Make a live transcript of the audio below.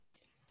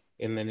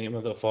In the name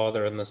of the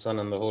Father, and the Son,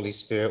 and the Holy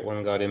Spirit,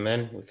 one God,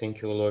 amen. We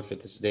thank you, O Lord, for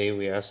this day.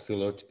 We ask you,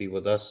 Lord, to be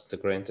with us, to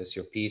grant us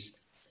your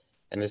peace,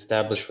 and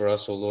establish for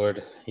us, O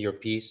Lord, your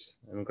peace,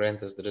 and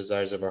grant us the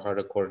desires of our heart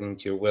according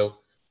to your will.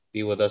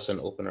 Be with us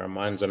and open our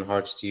minds and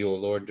hearts to you, O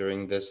Lord,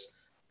 during this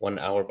 1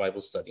 hour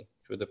Bible study.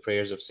 Through the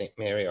prayers of St.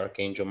 Mary,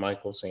 Archangel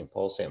Michael, St.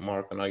 Paul, St.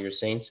 Mark, and all your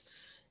saints,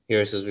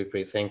 hear us as we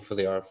pray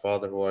thankfully. Our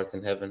Father, who art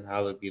in heaven,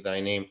 hallowed be thy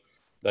name.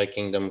 Thy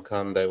kingdom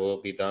come, thy will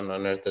be done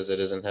on earth as it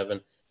is in heaven.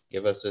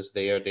 Give us this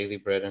day our daily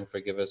bread, and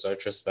forgive us our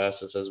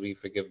trespasses as we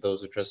forgive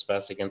those who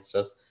trespass against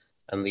us.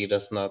 And lead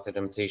us not to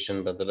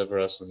temptation, but deliver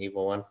us from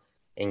evil one.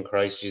 In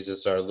Christ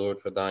Jesus our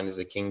Lord, for thine is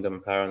the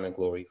kingdom, power, and the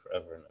glory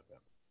forever and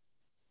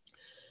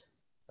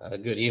ever.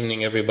 Good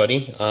evening,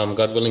 everybody.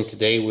 God willing,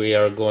 today we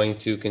are going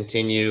to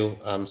continue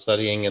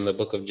studying in the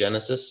book of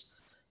Genesis.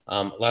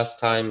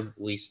 Last time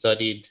we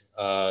studied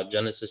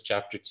Genesis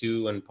chapter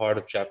 2 and part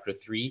of chapter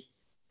 3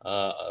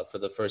 for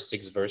the first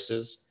 6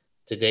 verses.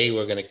 Today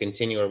we're going to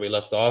continue where we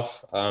left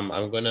off.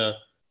 I'm going to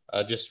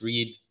just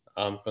read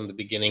from the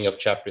beginning of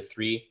chapter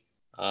 3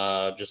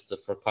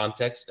 for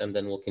context, and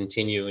then we'll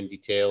continue in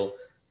detail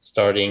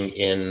starting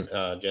in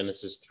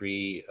Genesis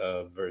 3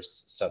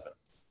 verse 7.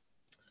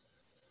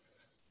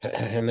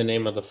 In the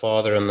name of the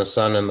Father, and the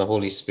Son, and the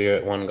Holy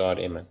Spirit, one God,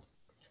 amen.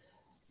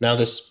 Now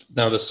the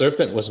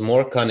serpent was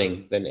more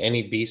cunning than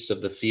any beast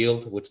of the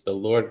field which the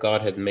Lord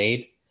God had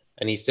made.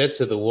 And he said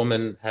to the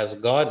woman, Has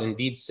God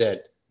indeed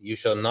said, You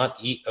shall not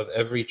eat of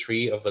every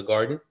tree of the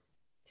garden?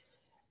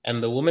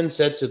 And the woman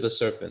said to the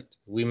serpent,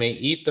 We may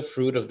eat the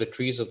fruit of the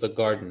trees of the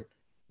garden,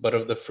 but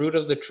of the fruit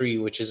of the tree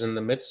which is in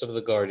the midst of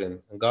the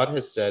garden, God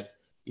has said,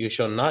 You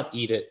shall not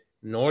eat it,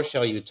 nor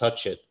shall you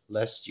touch it,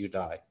 lest you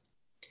die.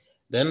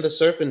 Then the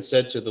serpent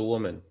said to the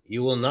woman,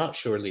 You will not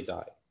surely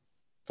die.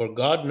 For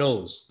God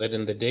knows that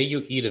in the day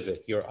you eat of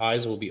it, your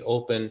eyes will be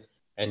open,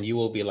 and you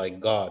will be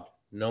like God,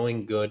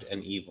 knowing good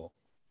and evil.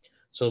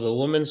 So the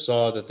woman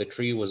saw that the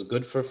tree was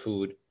good for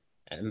food,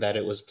 and that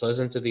it was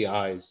pleasant to the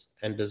eyes,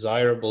 and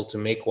desirable to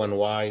make one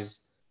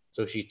wise.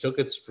 So she took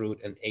its fruit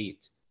and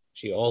ate.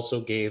 She also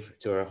gave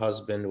to her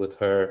husband with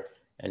her,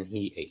 and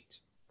he ate.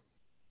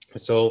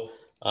 So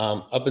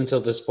up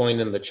until this point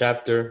in the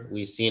chapter,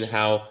 we've seen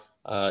how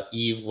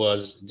Eve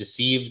was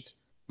deceived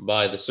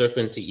by the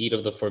serpent to eat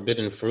of the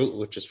forbidden fruit,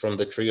 which is from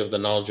the tree of the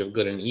knowledge of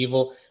good and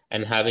evil.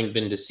 And having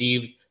been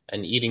deceived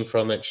and eating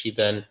from it, she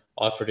then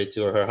offered it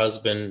to her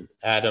husband,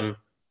 Adam,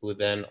 who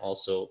then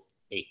also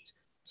ate.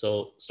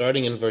 So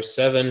starting in verse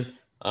 7,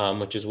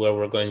 which is where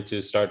we're going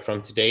to start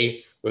from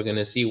today, we're going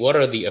to see what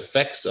are the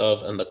effects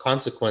of and the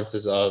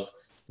consequences of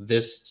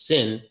this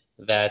sin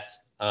that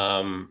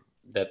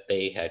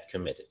they had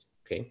committed.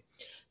 Okay.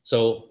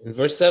 So in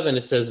verse 7,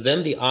 it says,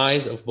 Then the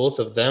eyes of both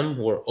of them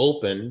were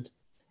opened,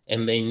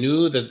 and they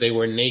knew that they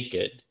were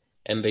naked,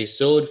 and they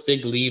sewed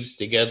fig leaves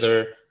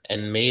together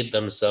and made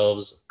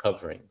themselves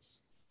coverings.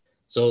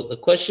 So the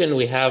question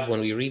we have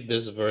when we read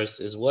this verse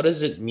is, what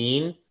does it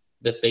mean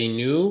that they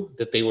knew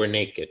that they were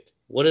naked?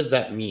 What does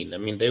that mean? I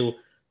mean,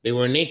 they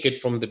were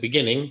naked from the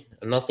beginning,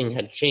 and nothing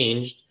had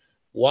changed.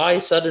 Why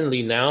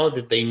suddenly now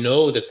did they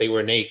know that they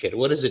were naked?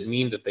 What does it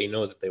mean that they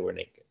know that they were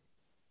naked?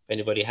 If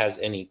anybody has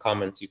any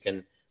comments, you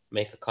can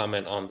make a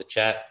comment on the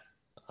chat,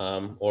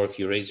 or if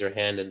you raise your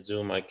hand in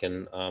Zoom, I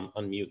can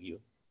unmute you.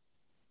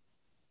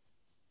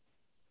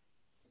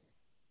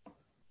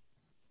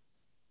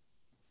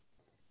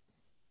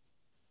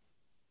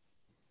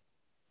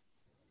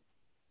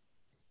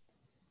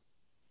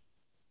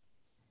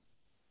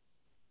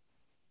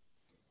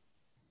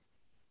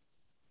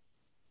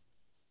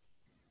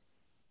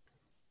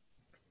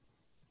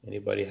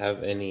 Anybody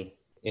have any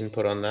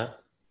input on that?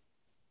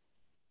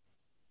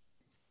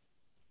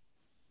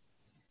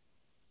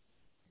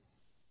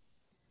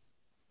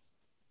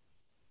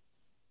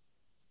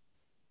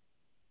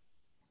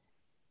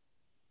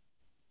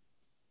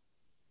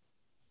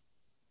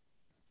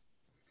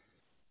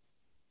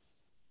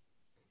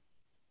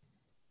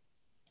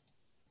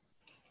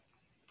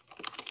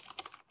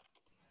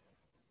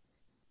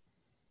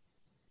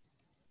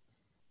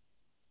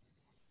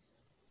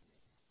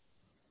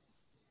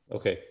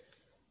 Okay.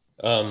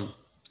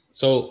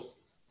 So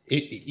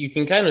you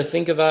can kind of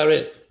think about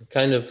it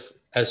kind of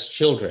as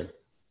children,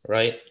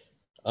 right?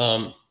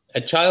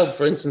 A child,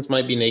 for instance,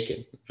 might be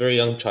naked, very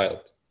young child,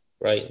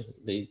 right?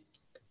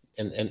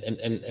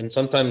 And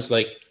sometimes,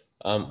 like,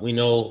 we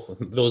know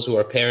those who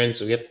are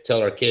parents, we have to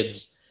tell our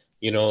kids,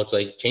 it's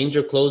like, change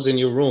your clothes in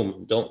your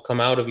room. Don't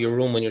come out of your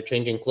room when you're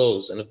changing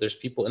clothes. And if there's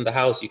people in the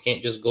house, you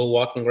can't just go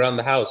walking around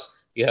the house.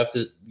 You have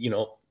to,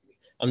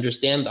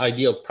 understand the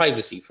idea of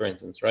privacy, for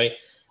instance, right?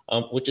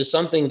 Which is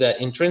something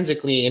that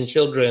intrinsically in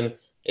children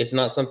is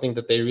not something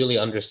that they really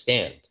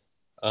understand.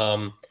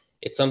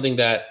 It's something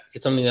that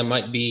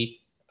might be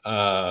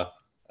kind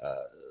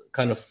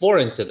of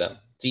foreign to them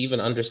to even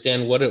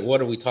understand what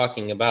are we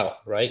talking about,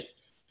 right?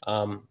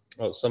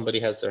 Somebody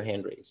has their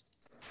hand raised.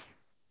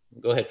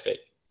 Go ahead, Faye.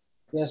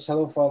 Yes,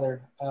 hello,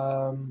 Father.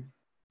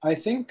 I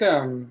think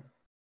the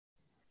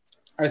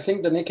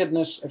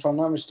nakedness, if I'm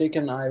not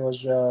mistaken, I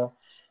was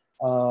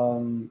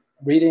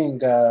reading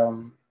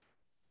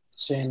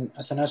Saint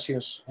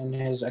Athanasius in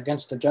his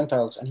Against the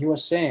Gentiles, and he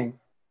was saying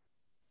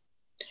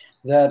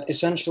that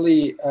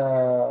essentially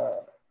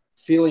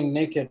feeling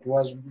naked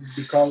was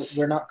because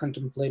we're not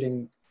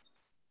contemplating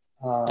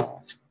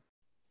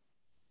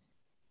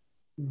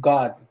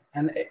God,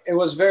 and it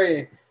was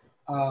very.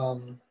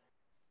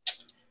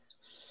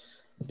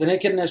 The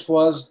nakedness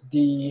was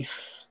the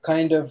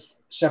kind of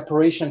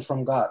separation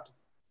from God.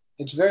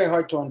 It's very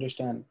hard to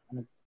understand,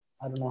 and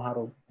I don't know how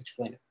to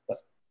explain it,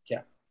 but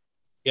yeah.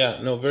 Yeah,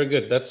 no, very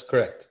good. That's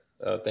correct.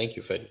 Thank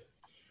you, Fedi.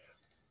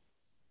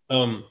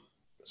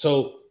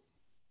 So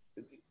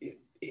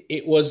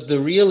it was the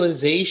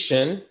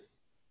realization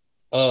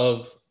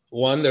of,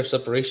 one, their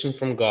separation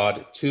from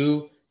God,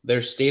 two,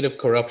 their state of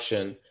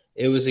corruption.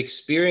 It was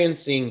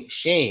experiencing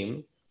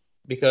shame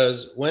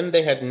because when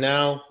they had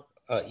now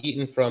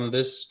eaten from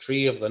this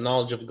tree of the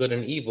knowledge of good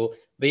and evil,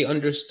 they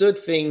understood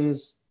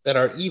things that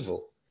are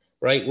evil,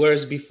 right?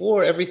 Whereas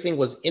before, everything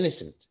was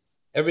innocent.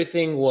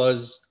 Everything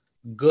was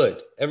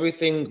good.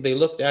 Everything, they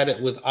looked at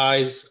it with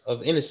eyes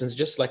of innocence,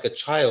 just like a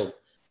child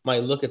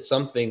might look at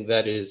something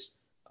that is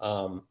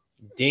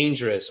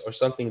dangerous or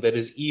something that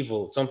is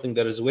evil, something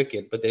that is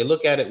wicked, but they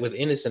look at it with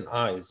innocent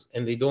eyes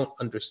and they don't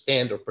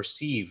understand or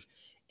perceive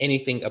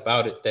anything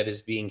about it that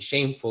is being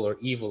shameful or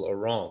evil or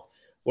wrong.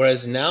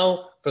 Whereas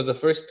now, for the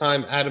first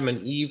time, Adam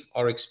and Eve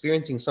are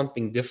experiencing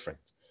something different.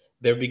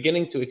 They're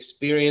beginning to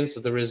experience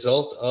the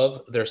result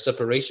of their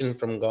separation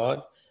from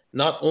God,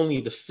 not only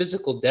the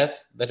physical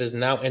death that has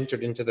now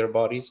entered into their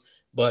bodies,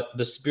 but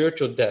the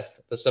spiritual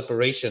death, the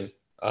separation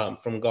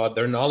from God,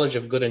 their knowledge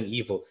of good and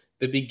evil,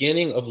 the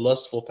beginning of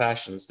lustful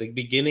passions, the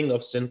beginning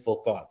of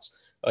sinful thoughts.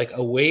 Like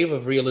a wave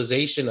of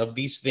realization of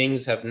these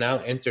things have now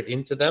entered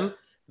into them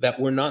that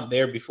were not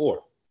there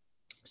before.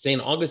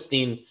 St.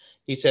 Augustine,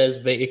 he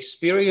says, they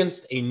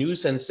experienced a new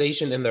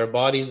sensation in their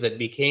bodies that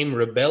became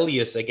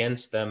rebellious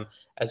against them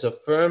as a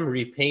firm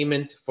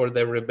repayment for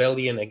their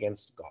rebellion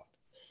against God.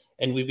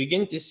 And we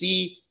begin to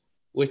see,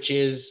 which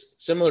is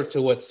similar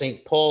to what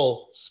St.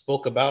 Paul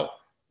spoke about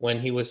when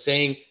he was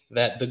saying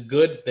that the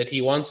good that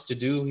he wants to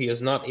do, he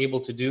is not able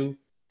to do,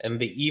 and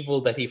the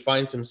evil that he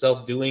finds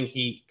himself doing,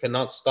 he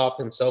cannot stop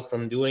himself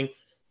from doing.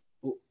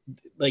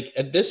 Like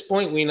at this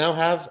point, we now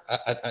have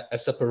a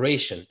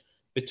separation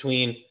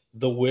between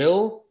the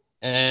will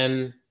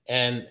and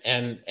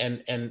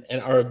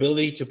our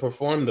ability to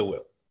perform the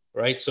will,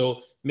 right?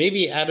 So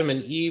maybe Adam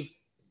and Eve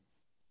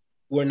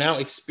were now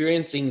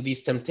experiencing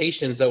these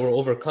temptations that were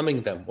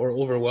overcoming them or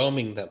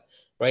overwhelming them,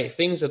 right?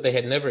 Things that they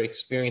had never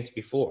experienced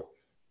before,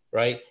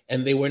 right?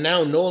 And they were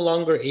now no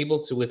longer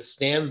able to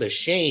withstand the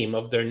shame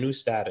of their new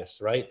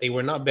status, right? They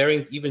were not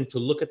bearing even to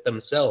look at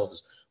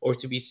themselves or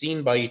to be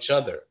seen by each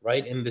other,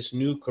 right? In this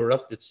new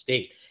corrupted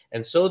state.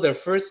 And so their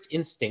first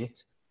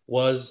instinct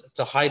was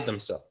to hide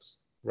themselves,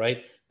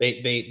 right?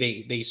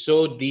 They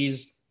sewed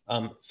these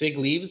fig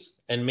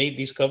leaves and made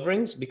these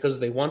coverings because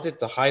they wanted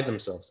to hide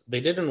themselves.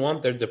 They didn't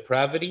want their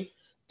depravity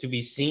to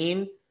be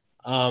seen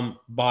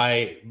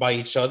by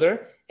each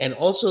other. And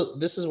also,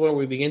 this is where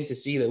we begin to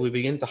see that we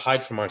begin to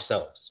hide from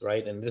ourselves,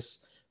 right? And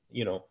this,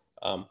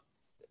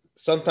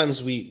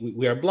 sometimes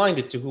we are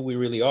blinded to who we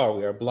really are.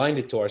 We are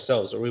blinded to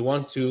ourselves, or we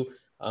want to,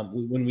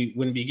 when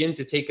we begin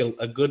to take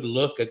a good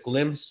look, a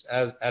glimpse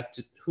at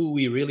who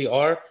we really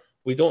are,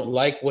 we don't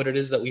like what it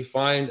is that we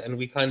find, and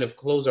we kind of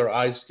close our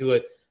eyes to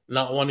it,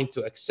 not wanting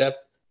to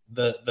accept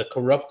the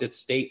corrupted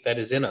state that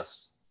is in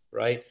us,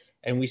 right?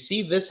 And we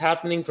see this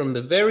happening from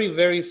the very,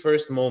 very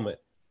first moment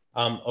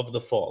of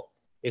the fall,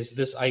 is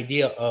this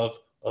idea of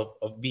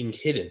being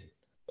hidden,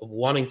 of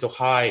wanting to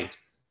hide,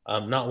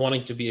 not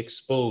wanting to be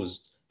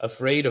exposed,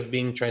 afraid of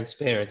being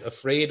transparent,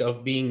 afraid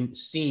of being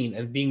seen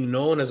and being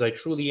known as I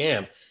truly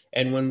am.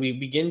 And when we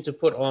begin to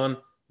put on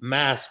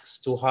masks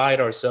to hide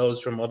ourselves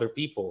from other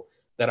people,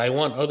 that I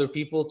want other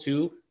people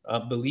to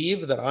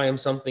believe that I am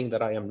something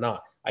that I am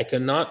not.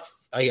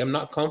 I am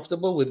not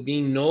comfortable with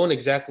being known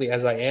exactly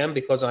as I am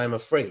because I am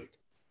afraid,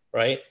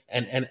 right?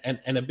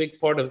 And a big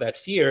part of that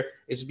fear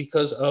is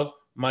because of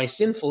my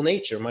sinful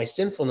nature, my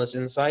sinfulness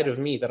inside of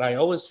me, that I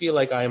always feel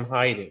like I am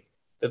hiding,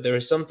 that there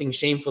is something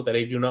shameful that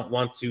I do not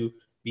want to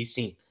be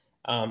seen.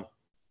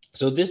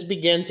 So this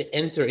began to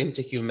enter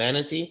into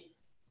humanity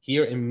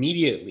here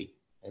immediately.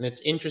 And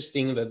it's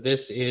interesting that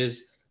this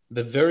is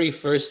the very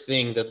first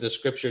thing that the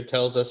scripture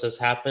tells us has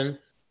happened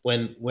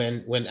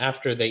when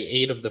after they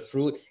ate of the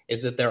fruit,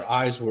 is that their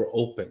eyes were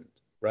opened,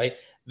 right?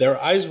 Their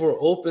eyes were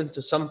open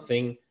to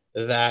something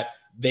that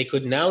they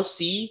could now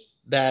see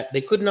that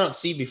they could not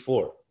see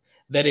before,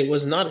 that it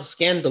was not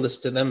scandalous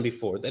to them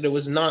before, that it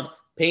was not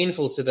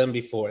painful to them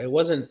before. It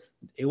wasn't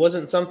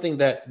something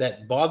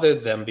that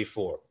bothered them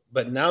before,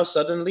 but now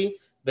suddenly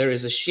there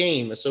is a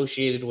shame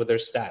associated with their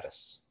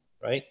status,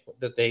 right?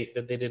 That they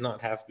did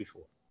not have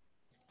before.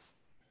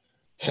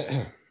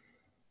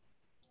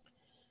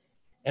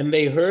 And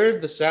they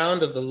heard the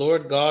sound of the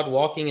Lord God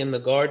walking in the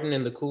garden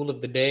in the cool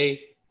of the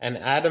day, and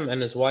Adam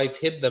and his wife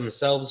hid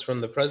themselves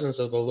from the presence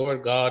of the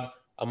Lord God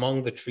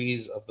among the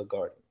trees of the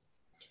garden.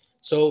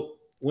 So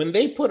when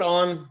they put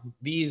on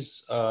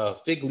these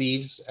fig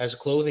leaves as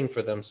clothing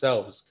for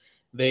themselves,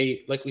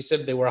 they, like we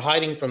said, they were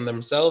hiding from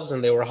themselves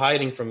and they were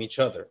hiding from each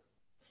other.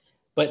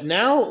 But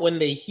now when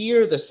they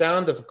hear the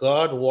sound of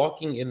God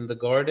walking in the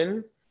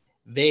garden,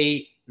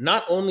 they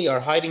not only are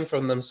hiding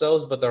from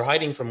themselves, but they're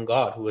hiding from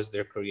God, who is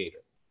their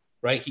creator,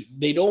 right?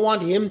 They don't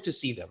want him to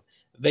see them.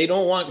 They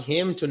don't want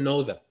him to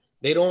know them.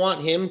 They don't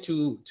want him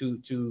to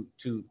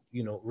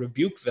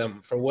rebuke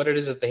them for what it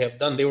is that they have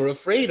done. They were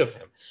afraid of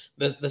him.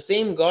 The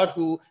same God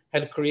who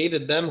had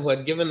created them, who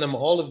had given them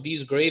all of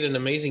these great and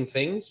amazing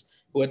things,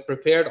 who had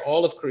prepared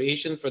all of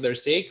creation for their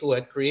sake, who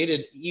had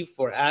created Eve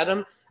for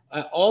Adam,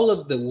 all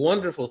of the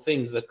wonderful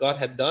things that God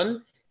had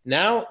done.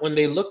 Now, when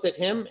they looked at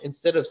him,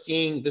 instead of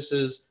seeing this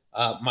is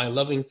my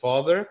loving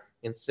father,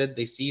 instead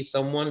they see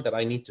someone that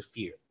I need to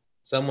fear,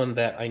 someone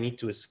that I need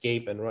to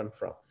escape and run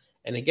from.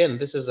 And again,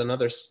 this is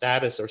another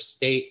status or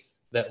state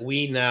that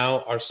we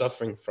now are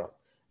suffering from.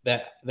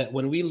 That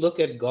when we look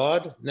at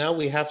God, now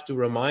we have to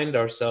remind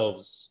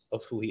ourselves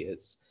of who he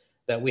is.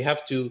 That we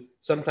have to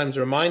sometimes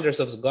remind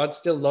ourselves God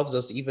still loves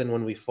us even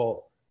when we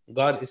fall.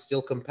 God is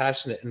still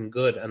compassionate and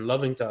good and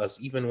loving to us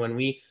even when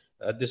we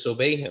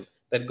disobey him.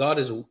 That God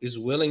is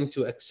willing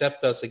to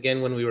accept us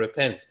again when we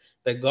repent.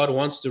 That God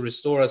wants to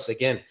restore us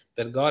again.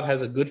 That God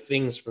has a good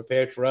things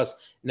prepared for us.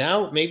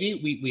 Now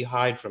maybe we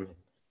hide from him.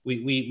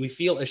 We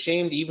feel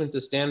ashamed even to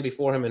stand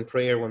before him in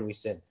prayer when we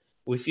sin.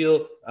 We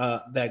feel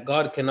that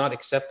God cannot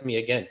accept me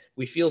again.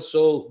 We feel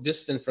so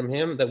distant from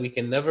him that we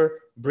can never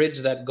bridge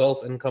that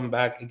gulf and come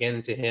back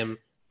again to him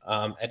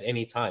at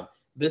any time.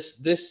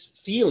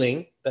 This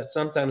feeling that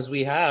sometimes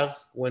we have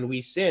when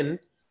we sin,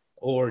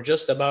 or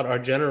just about our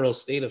general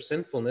state of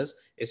sinfulness,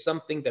 is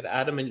something that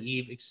Adam and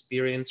Eve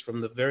experienced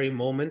from the very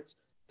moment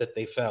that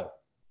they fell.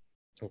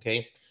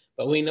 Okay?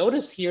 But we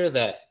notice here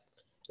that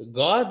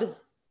God,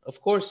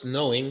 of course,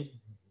 knowing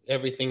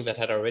everything that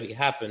had already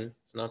happened,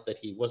 it's not that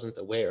he wasn't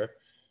aware,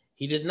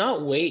 he did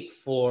not wait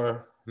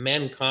for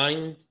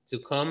mankind to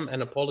come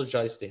and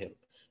apologize to him.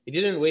 He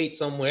didn't wait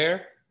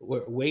somewhere,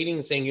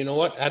 waiting, saying, you know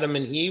what, Adam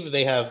and Eve,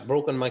 they have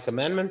broken my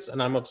commandments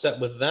and I'm upset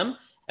with them.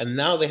 And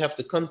now they have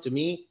to come to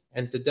me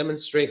and to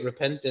demonstrate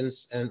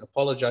repentance and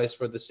apologize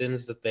for the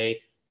sins that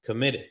they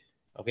committed.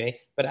 Okay?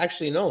 But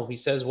actually, no, he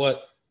says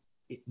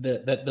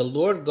that the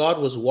Lord God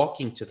was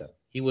walking to them.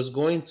 He was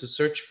going to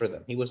search for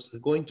them. He was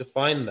going to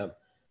find them,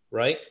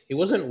 right? He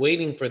wasn't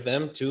waiting for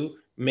them to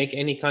make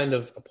any kind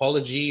of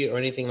apology or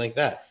anything like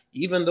that.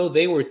 Even though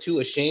they were too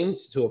ashamed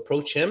to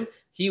approach him,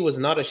 he was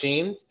not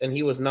ashamed and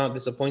he was not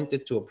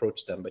disappointed to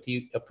approach them, but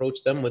he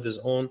approached them with his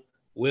own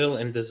will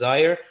and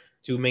desire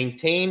to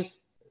maintain,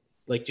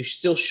 like to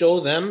still show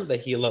them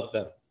that he loved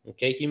them.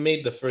 Okay, he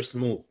made the first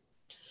move.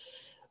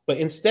 But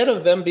instead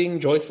of them being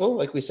joyful,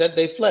 like we said,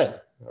 they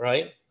fled,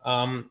 right?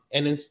 And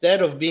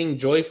instead of being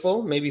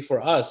joyful, maybe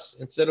for us,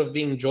 instead of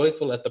being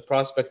joyful at the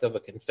prospect of a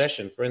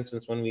confession, for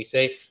instance, when we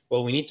say,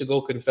 well, we need to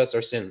go confess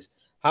our sins,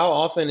 how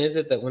often is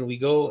it that when we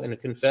go and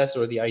confess,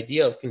 or the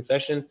idea of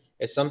confession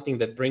is something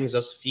that brings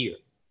us fear,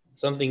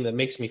 something that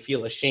makes me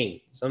feel ashamed,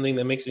 something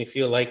that makes me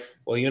feel like,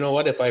 well, you know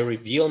what, if I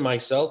reveal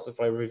myself, if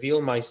I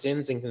reveal my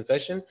sins in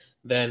confession,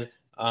 then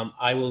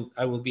I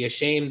will be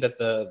ashamed that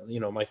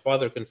my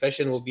father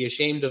confession will be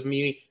ashamed of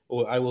me,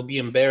 or I will be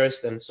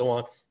embarrassed, and so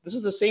on. This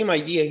is the same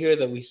idea here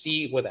that we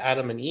see with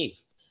Adam and Eve,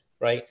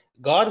 right?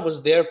 God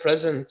was there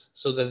present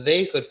so that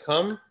they could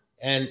come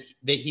and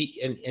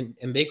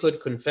they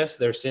could confess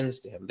their sins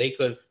to him. They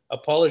could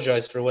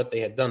apologize for what they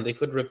had done. They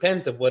could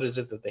repent of what is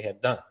it that they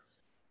had done.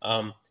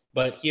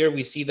 But here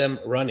we see them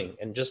running.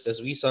 And just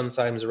as we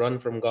sometimes run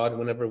from God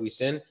whenever we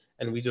sin,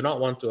 and we do not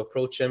want to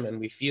approach him, and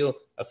we feel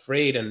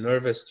afraid and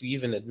nervous to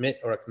even admit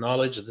or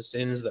acknowledge the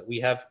sins that we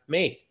have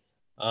made.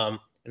 And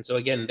so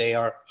again, they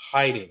are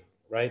hiding,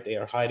 right? They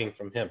are hiding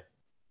from him.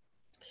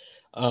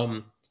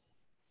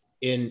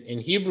 In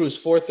Hebrews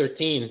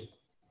 4:13,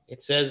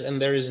 it says, and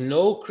there is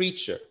no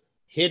creature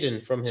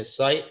hidden from his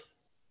sight,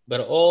 but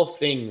all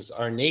things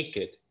are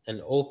naked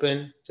and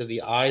open to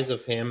the eyes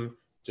of him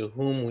to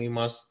whom we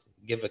must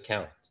give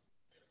account.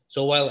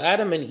 So while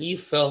Adam and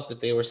Eve felt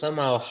that they were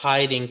somehow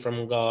hiding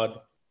from God,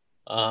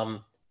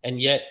 and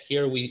yet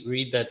here we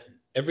read that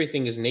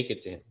everything is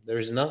naked to him. There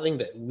is nothing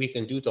that we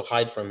can do to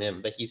hide from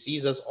him, that he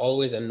sees us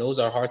always and knows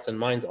our hearts and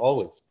minds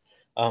always.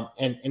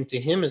 And to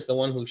him is the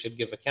one who should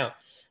give account.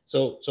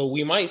 So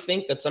we might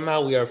think that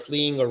somehow we are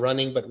fleeing or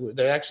running, but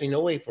there's actually no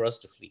way for us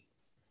to flee.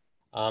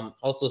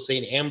 Also,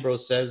 St.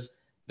 Ambrose says,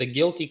 the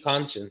guilty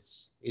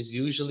conscience is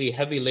usually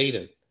heavy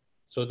laden,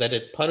 so that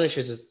it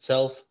punishes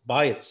itself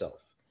by itself,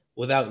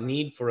 without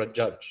need for a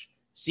judge,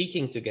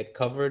 seeking to get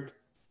covered,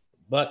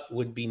 but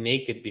would be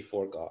naked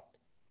before God.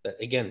 That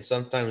again,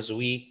 sometimes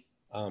we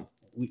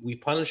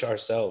punish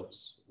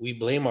ourselves, we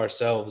blame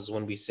ourselves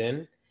when we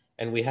sin,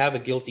 and we have a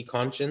guilty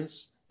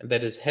conscience and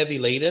that is heavy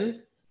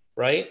laden,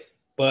 right?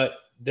 But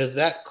does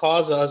that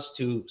cause us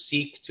to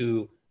seek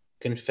to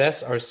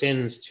confess our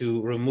sins,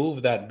 to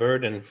remove that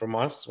burden from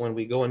us when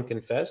we go and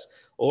confess?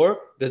 Or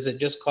does it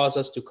just cause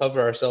us to cover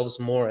ourselves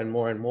more and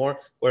more and more,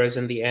 whereas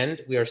in the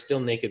end, we are still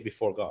naked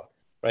before God?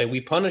 right?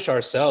 We punish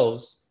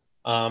ourselves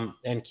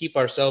and keep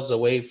ourselves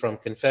away from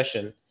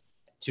confession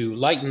to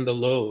lighten the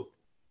load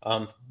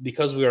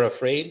because we are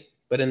afraid.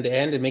 But in the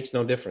end, it makes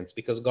no difference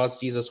because God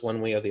sees us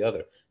one way or the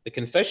other. The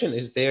confession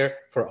is there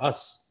for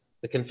us.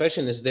 The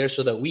confession is there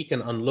so that we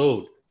can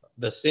unload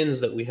the sins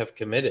that we have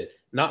committed,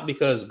 not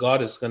because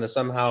God is going to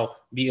somehow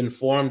be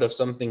informed of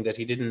something that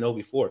he didn't know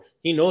before.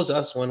 He knows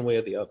us one way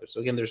or the other. So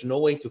again, there's no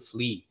way to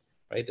flee,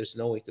 right? There's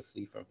no way to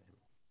flee from him.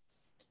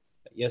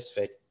 Yes,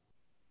 Faith.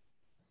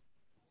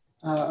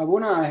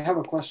 Abuna, I have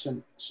a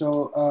question.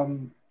 So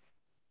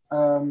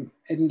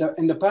in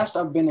the past,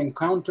 I've been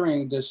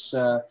encountering this.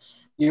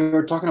 You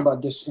were talking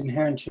about this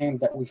inherent shame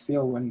that we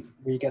feel when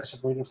we get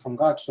separated from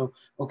God. So,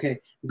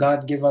 okay,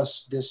 God gave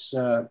us this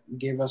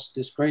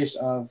grace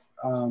of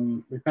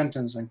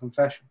repentance and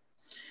confession.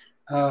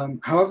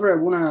 However,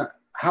 Abuna,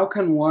 how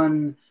can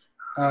one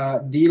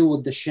deal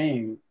with the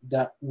shame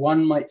that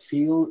one might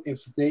feel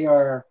if they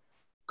are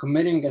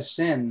committing a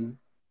sin,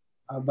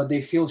 but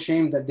they feel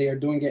shame that they are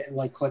doing it,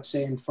 like, let's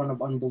say, in front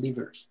of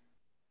unbelievers,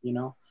 you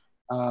know?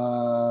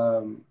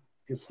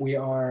 If we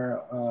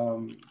are,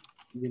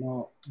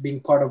 being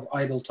part of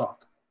idol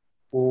talk,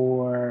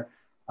 or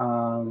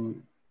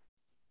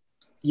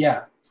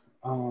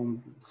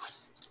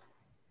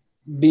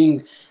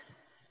being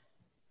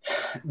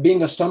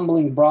a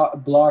stumbling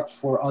block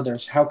for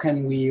others. How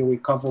can we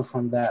recover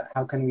from that?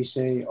 How can we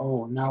say,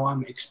 oh, now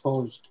I'm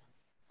exposed?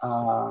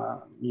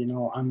 I'm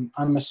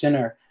a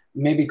sinner.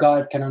 Maybe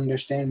God can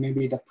understand.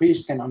 Maybe the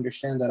priest can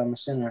understand that I'm a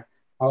sinner.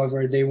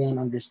 However, they won't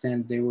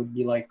understand. They would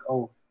be like,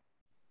 oh,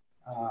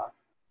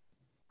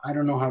 I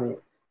don't know how to,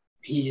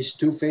 he is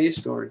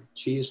two-faced or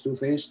she is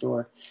two-faced,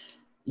 or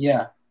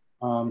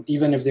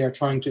even if they are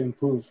trying to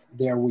improve,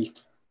 they are weak.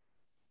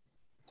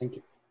 Thank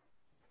you.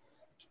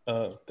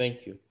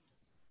 Thank you.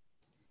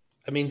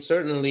 I mean,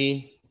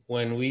 certainly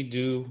when we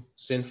do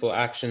sinful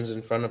actions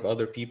in front of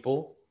other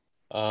people,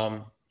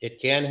 it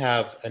can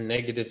have a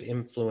negative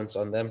influence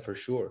on them for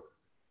sure.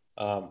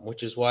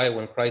 Which is why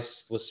when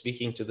Christ was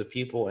speaking to the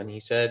people and he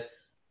said,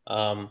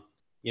 the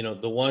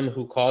one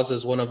who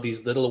causes one of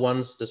these little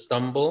ones to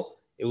stumble,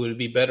 it would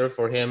be better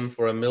for him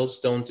for a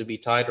millstone to be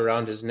tied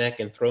around his neck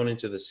and thrown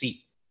into the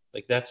sea.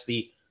 Like, that's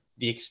the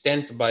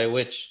extent by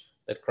which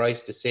that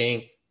Christ is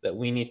saying that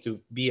we need to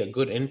be a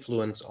good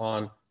influence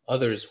on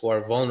others who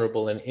are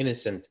vulnerable and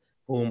innocent,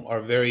 whom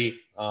are very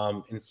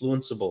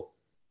influenceable,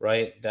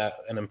 right?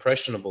 And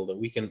impressionable, that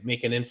we can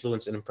make an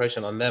influence and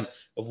impression on them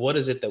of what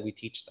is it that we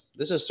teach them.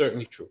 This is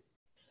certainly true.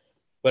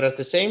 But at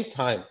the same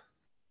time,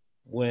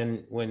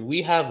 when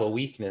we have a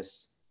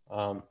weakness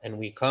and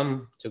we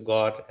come to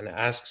God and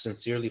ask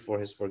sincerely for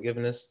his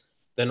forgiveness,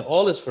 then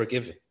all is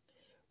forgiven.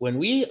 When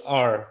we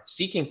are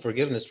seeking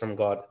forgiveness from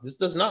God, this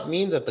does not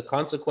mean that the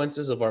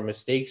consequences of our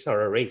mistakes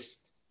are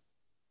erased.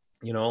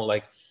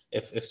 Like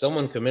if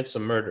someone commits a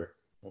murder,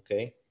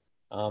 okay,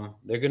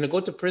 they're going to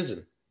go to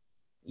prison,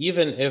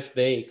 even if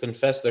they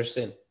confess their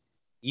sin,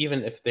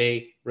 even if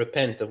they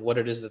repent of what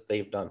it is that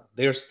they've done.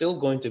 They're still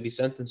going to be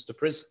sentenced to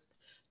prison.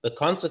 The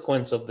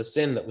consequence of the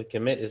sin that we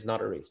commit is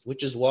not erased,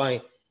 which is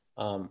why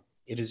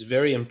it is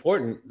very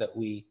important that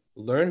we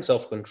learn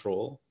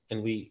self-control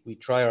and we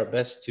try our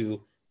best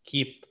to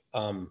keep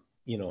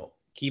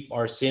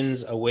our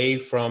sins away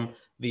from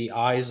the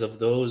eyes of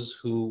those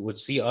who would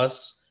see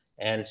us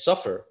and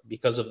suffer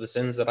because of the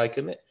sins that I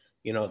commit.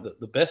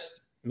 The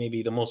best,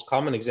 maybe the most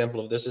common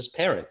example of this is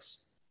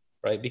parents,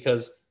 right?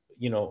 Because,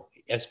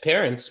 as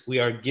parents, we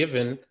are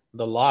given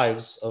the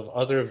lives of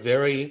other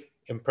very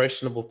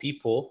impressionable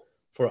people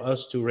for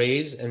us to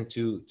raise and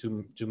to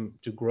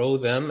grow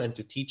them and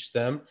to teach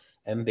them.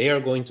 And they are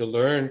going to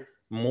learn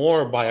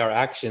more by our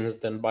actions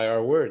than by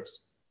our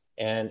words.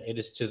 And it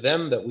is to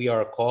them that we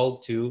are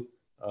called to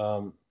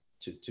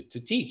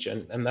teach.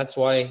 And that's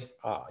why,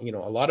 a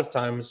lot of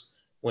times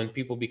when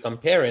people become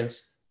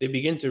parents, they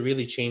begin to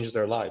really change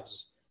their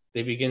lives.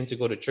 They begin to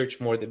go to church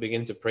more. They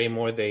begin to pray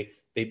more. They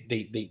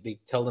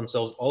tell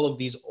themselves, all of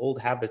these old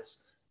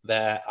habits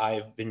that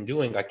I've been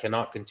doing, I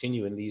cannot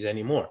continue in these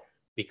anymore,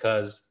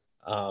 because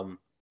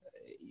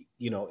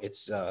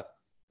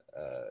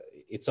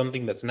it's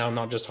something that's now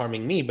not just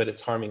harming me, but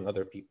it's harming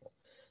other people.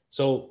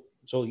 So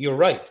you're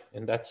right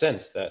in that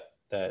sense that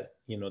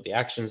the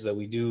actions that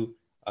we do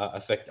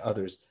affect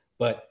others.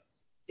 But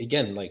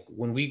again, like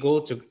when we go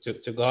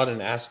to God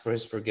and ask for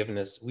his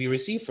forgiveness, we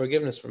receive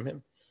forgiveness from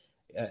him.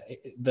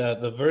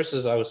 The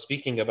verses I was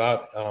speaking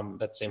about,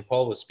 that St.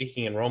 Paul was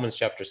speaking in Romans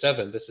chapter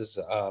 7, this is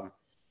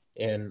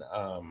in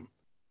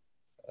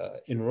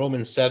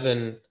Romans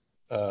 7,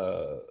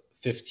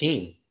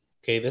 15.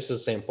 Okay, this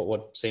is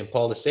what St.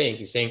 Paul is saying.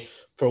 He's saying,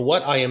 for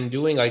what I am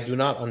doing, I do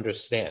not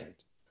understand.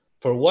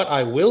 For what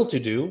I will to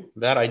do,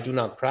 that I do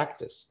not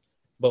practice.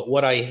 But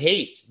what I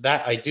hate,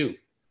 that I do.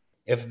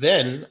 If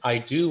then I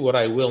do what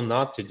I will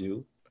not to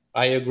do,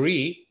 I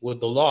agree with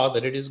the law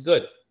that it is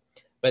good.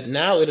 But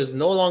now it is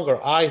no longer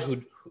I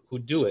who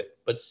do it,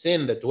 but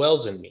sin that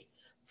dwells in me.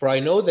 For I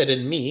know that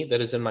in me, that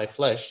is in my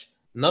flesh,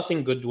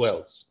 nothing good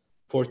dwells.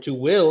 For to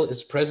will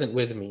is present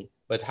with me,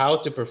 but how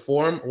to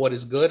perform what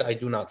is good I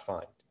do not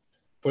find.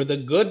 For the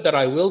good that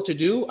I will to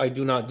do, I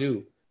do not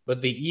do,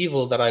 but the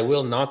evil that I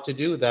will not to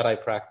do, that I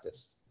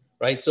practice.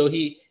 Right? So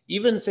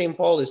even St.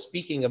 Paul is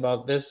speaking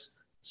about this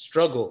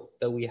struggle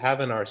that we have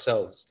in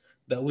ourselves,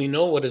 that we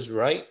know what is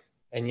right,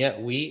 and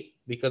yet we,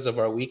 because of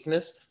our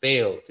weakness,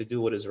 fail to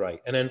do what is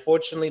right. And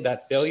unfortunately,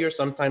 that failure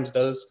sometimes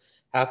does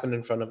happen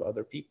in front of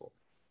other people.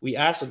 We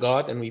ask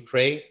God and we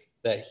pray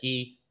that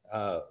he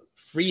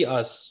free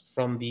us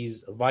from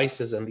these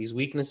vices and these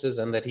weaknesses,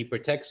 and that he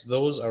protects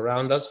those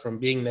around us from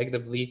being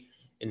negatively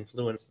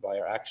influenced by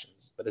our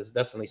actions. But it's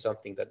definitely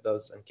something that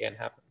does and can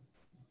happen.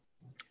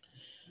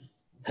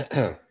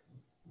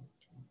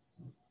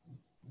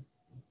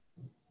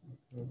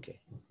 Okay,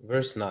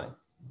 verse 9.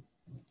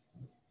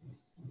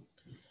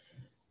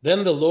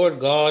 Then the Lord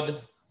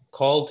God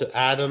called to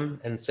Adam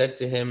and said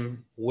to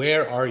him,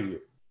 "Where are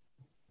you?"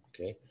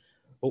 Okay.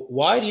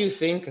 Why do you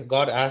think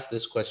God asked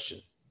this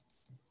question?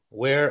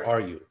 Where are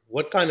you?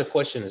 What kind of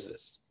question is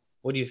this?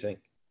 What do you think?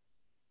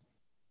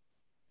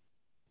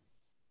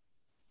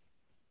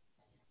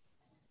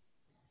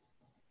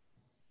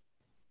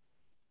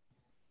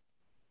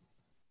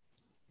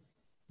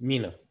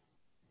 Mina.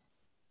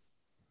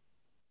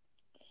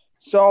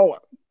 So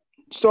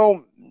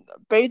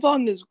based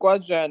on this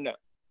question,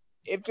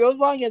 it feels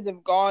like as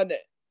if God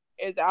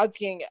is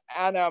asking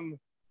Adam,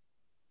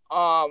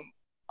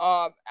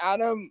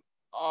 Adam,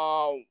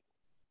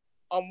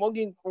 I'm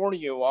looking for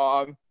you.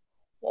 Why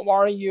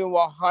are you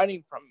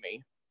hiding from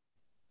me?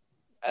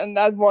 And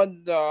that's what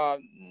God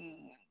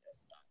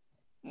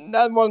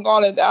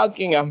is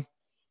asking him.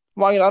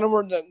 Like, in other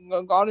words,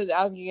 God is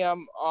asking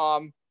him,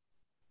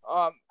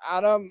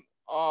 Adam,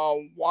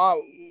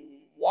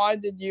 why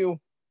did you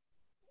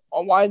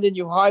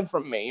hide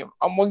from me?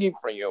 I'm looking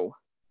for you.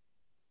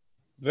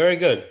 Very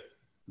good.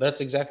 That's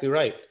exactly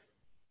right.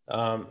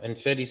 And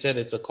Fedi said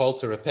it's a call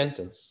to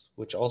repentance,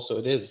 which also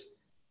it is.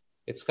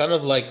 It's kind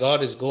of like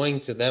God is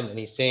going to them and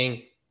he's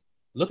saying,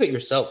 look at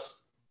yourself.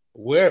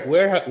 Where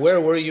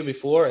were you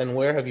before and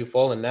where have you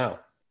fallen now?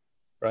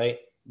 Right?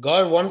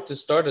 God wanted to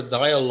start a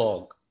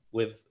dialogue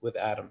with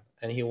Adam,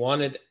 and he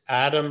wanted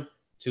Adam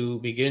to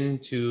begin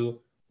to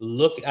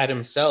look at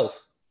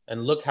himself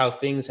and look how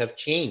things have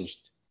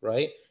changed,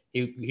 right?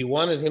 He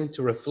wanted him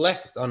to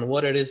reflect on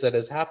what it is that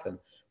has happened.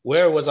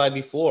 Where was I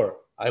before?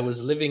 I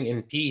was living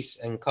in peace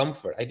and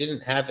comfort. I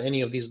didn't have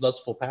any of these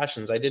lustful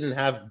passions. I didn't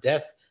have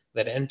death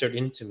that entered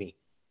into me,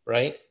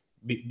 right?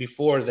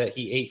 Before that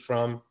he ate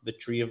from the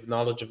tree of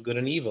knowledge of good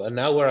and evil. And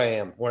now where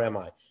am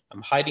I?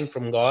 I'm hiding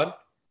from God.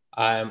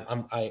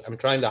 I'm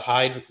trying to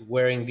hide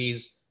wearing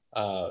these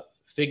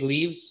fig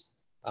leaves.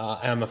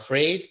 I'm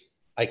afraid.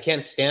 I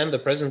can't stand the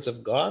presence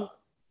of God.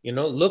 You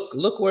know,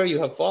 look where you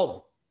have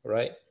fallen,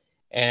 right?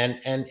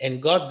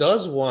 And God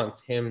does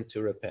want him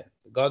to repent.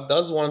 God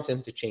does want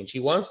him to change. He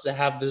wants to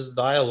have this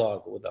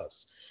dialogue with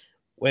us.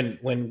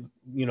 When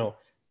you know,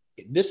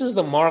 this is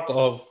the mark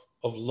of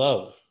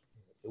love.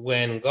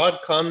 When God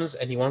comes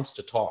and he wants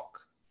to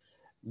talk,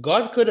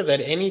 God could have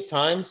at any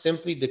time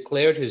simply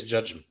declared his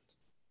judgment,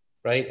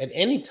 right? At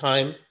any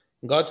time,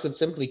 God could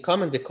simply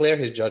come and declare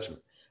his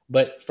judgment.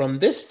 But from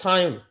this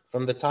time,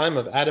 from the time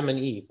of Adam and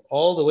Eve,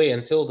 all the way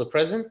until the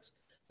present,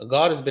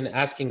 God has been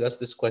asking us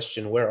this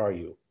question, where are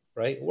you,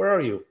 right? Where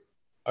are you?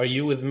 Are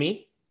you with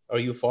me? Are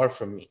you far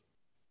from me?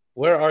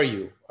 Where are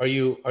you? Are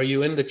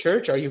you in the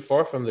church? Are you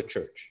far from the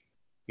church?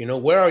 You know,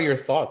 where are your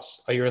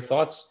thoughts? Are your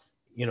thoughts,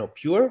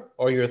 pure,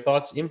 or are your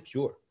thoughts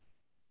impure?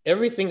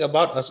 Everything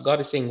about us, God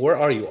is saying, where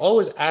are you?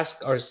 Always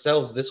ask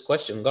ourselves this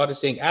question. God is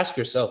saying, ask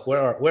yourself,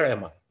 where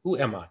am I? Who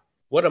am I?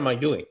 What am I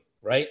doing?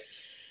 Right?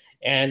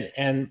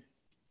 And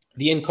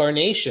the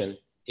incarnation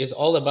is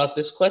all about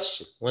this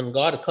question. When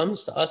God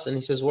comes to us and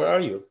he says, where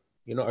are you?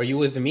 Are you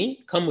with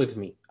me? Come with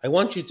me. I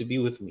want you to be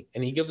with me.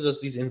 And he gives us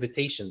these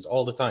invitations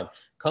all the time.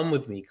 Come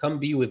with me. Come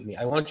be with me.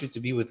 I want you to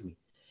be with me.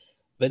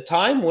 The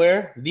time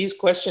where these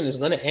question is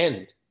going to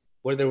end,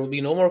 where there will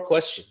be no more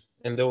question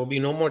and there will be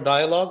no more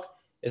dialogue,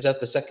 is at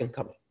the second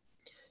coming.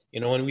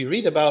 When we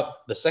read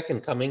about the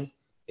second coming,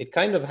 it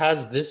kind of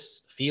has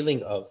this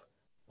feeling of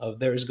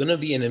there is going to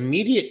be an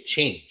immediate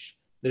change.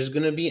 There's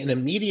going to be an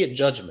immediate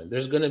judgment.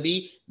 There's going to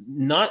be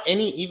not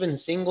any even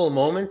single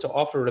moment to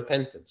offer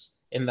repentance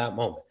in that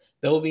moment.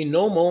 There will be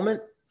no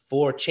moment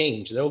for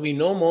change. There will be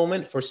no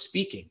moment for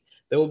speaking.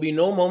 There will be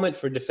no moment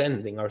for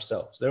defending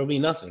ourselves. There will be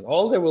nothing.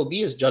 All there will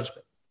be is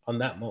judgment on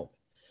that moment.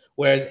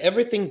 Whereas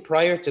everything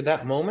prior to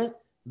that moment,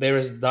 there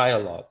is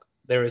dialogue.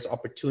 There is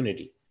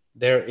opportunity.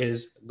 There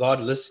is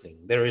God listening.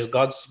 There is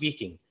God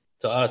speaking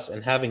to us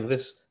and having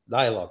this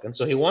dialogue. And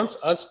so he wants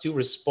us to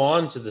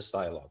respond to this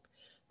dialogue,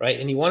 right?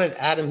 And he wanted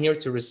Adam here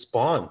to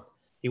respond.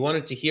 He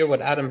wanted to hear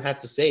what Adam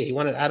had to say. He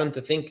wanted Adam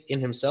to think in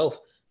himself,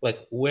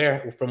 like,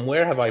 from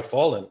where have I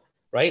fallen,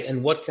 right?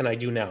 And what can I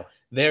do now?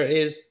 There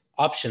is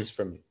options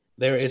for me.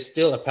 There is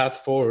still a path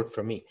forward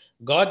for me.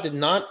 God did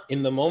not,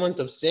 in the moment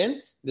of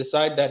sin,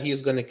 decide that he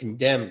is going to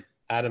condemn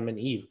Adam and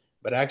Eve,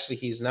 but actually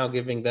he's now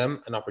giving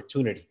them an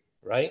opportunity,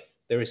 right?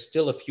 There is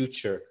still a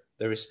future.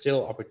 There is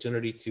still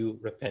opportunity to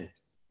repent.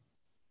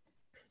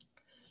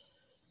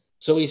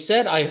 So he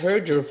said, I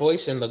heard your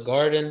voice in the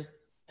garden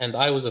and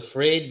I was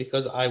afraid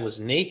because I was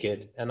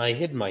naked and I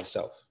hid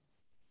myself.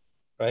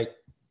 Right?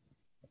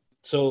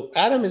 So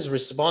Adam is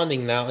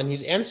responding now, and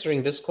he's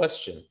answering this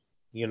question,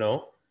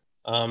 where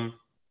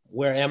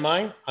am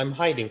I? I'm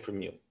hiding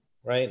from you,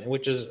 right?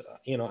 Which is,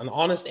 an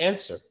honest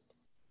answer.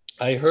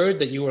 I heard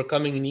that you were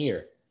coming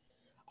near.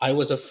 I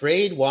was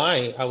afraid.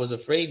 Why? I was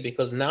afraid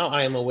because now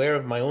I am aware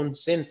of my own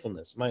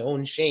sinfulness, my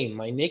own shame,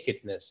 my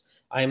nakedness.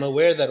 I am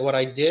aware that what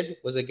I did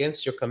was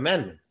against your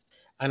commandments,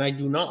 and I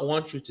do not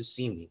want you to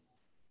see me,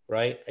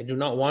 right? I do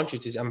not want you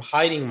to see. I'm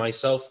hiding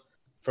myself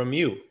from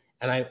you,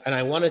 and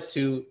I wanted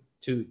to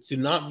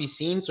not be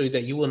seen, so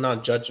that you will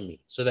not judge me,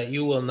 so that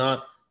you will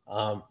not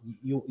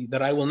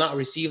that I will not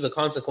receive the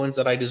consequence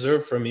that I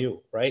deserve from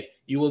you, right?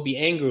 You will be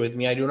angry with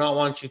me. I do not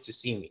want you to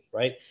see me,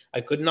 right?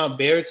 I could not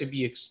bear to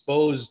be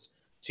exposed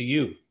to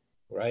you,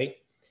 right?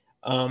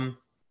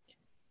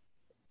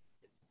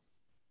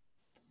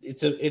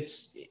 It's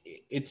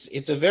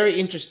a very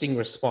interesting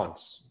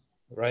response,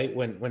 right?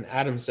 When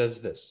Adam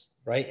says this,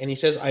 right? And he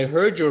says, I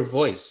heard your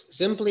voice.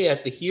 Simply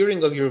at the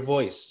hearing of your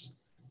voice,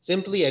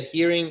 simply at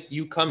hearing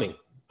you coming,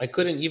 I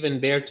couldn't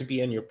even bear to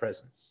be in your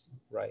presence,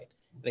 right?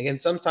 And again,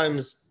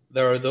 sometimes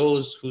there are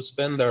those who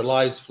spend their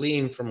lives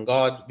fleeing from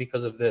God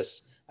because of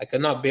this. I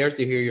cannot bear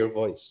to hear your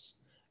voice.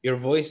 Your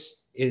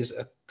voice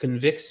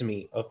convicts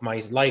me of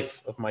my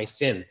life, of my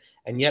sin.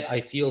 And yet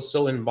I feel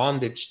so in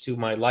bondage to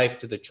my life,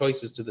 to the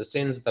choices, to the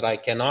sins that I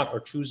cannot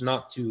or choose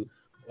not to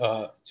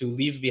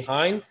leave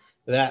behind,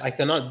 that I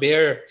cannot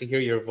bear to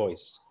hear your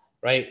voice,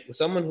 right?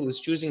 Someone who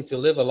is choosing to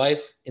live a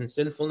life in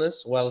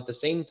sinfulness while at the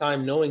same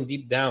time knowing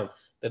deep down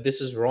that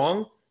this is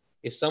wrong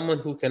is someone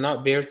who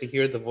cannot bear to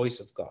hear the voice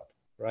of God,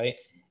 right?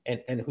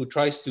 And who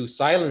tries to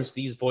silence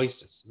these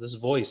voices, this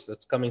voice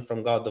that's coming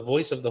from God, the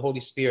voice of the Holy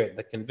Spirit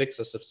that convicts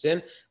us of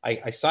sin.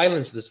 I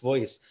silence this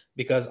voice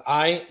because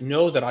I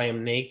know that I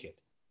am naked.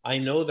 I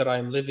know that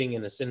I'm living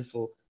in a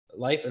sinful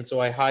life, and so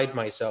I hide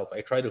myself.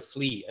 I try to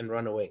flee and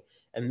run away.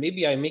 And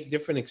maybe I make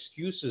different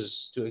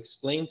excuses to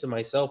explain to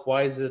myself,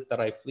 why is it that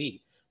I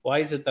flee? Why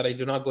is it that I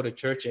do not go to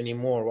church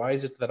anymore? Why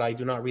is it that I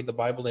do not read the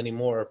Bible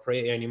anymore or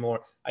pray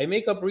anymore? I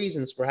make up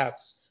reasons,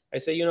 perhaps. I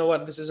say, you know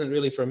what, this isn't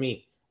really for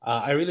me.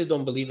 I really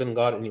don't believe in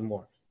God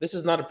anymore. This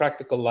is not a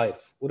practical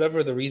life,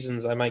 whatever the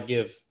reasons I might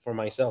give for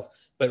myself.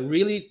 But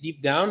really,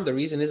 deep down, the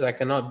reason is I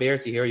cannot bear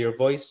to hear your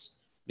voice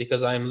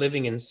because I am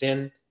living in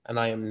sin and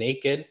I am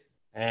naked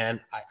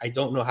and I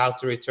don't know how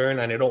to return,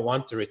 and I don't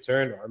want to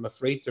return, or I'm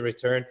afraid to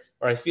return,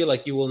 or I feel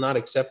like you will not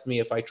accept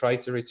me if I try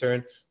to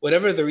return.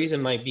 Whatever the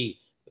reason might be,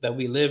 that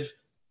we live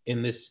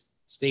in this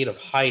state of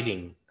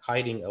hiding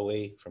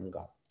away from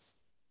God.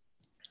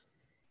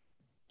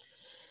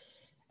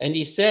 And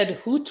he said,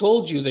 who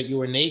told you that you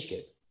were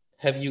naked?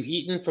 Have you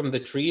eaten from the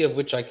tree of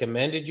which I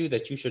commanded you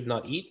that you should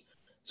not eat?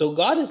 So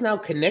God is now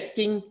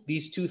connecting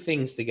these two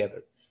things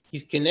together.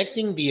 He's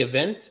connecting the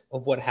event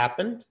of what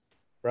happened,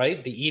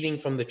 right? The eating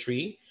from the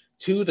tree,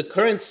 to the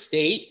current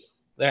state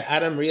that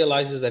Adam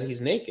realizes that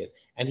he's naked.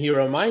 And he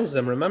reminds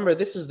them, remember,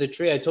 this is the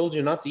tree I told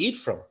you not to eat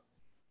from,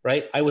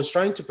 right? I was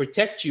trying to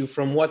protect you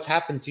from what's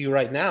happened to you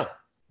right now,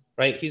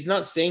 right? He's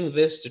not saying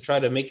this to try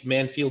to make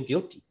man feel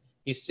guilty.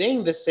 He's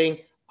saying this saying,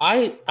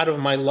 I, out of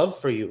my love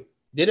for you,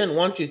 didn't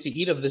want you to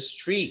eat of this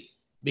tree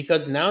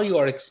because now you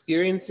are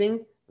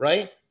experiencing,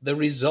 right, the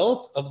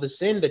result of the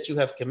sin that you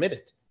have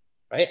committed,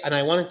 right? And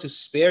I wanted to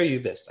spare you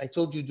this. I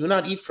told you, do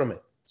not eat from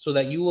it so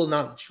that you will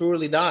not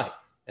surely die.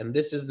 And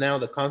this is now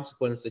the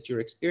consequence that you're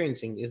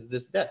experiencing, is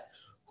this death.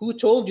 Who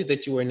told you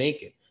that you were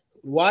naked?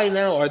 Why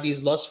now are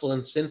these lustful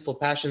and sinful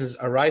passions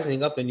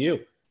arising up in you,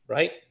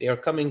 right? They are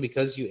coming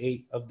because you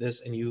ate of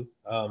this and you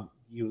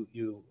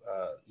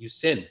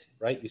sinned,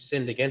 right? You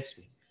sinned against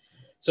me.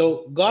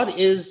 So God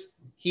is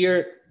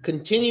here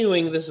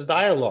continuing this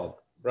dialogue,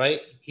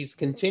 right? He's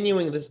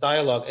continuing this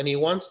dialogue, and he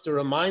wants to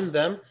remind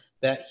them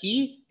that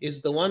he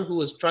is the one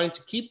who is trying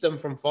to keep them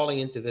from falling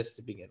into this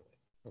to begin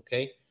with,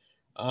 okay?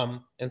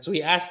 And so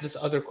he asked this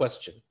other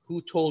question,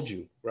 who told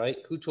you, right?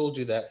 Who told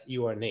you that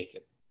you are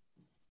naked?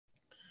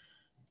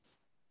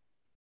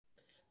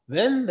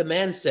 Then the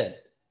man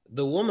said,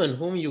 the woman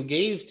whom you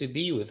gave to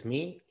be with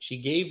me, she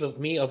gave of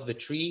me of the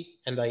tree,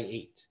 and I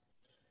ate.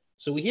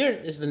 So here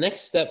is the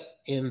next step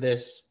in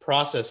this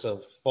process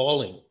of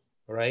falling,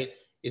 right?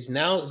 Is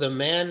now the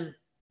man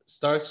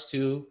starts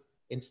to,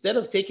 instead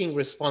of taking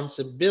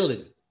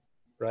responsibility,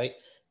 right?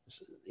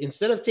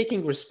 Instead of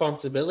taking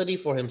responsibility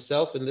for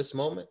himself in this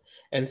moment,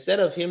 instead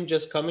of him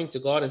just coming to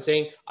God and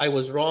saying, I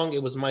was wrong,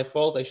 it was my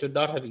fault, I should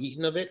not have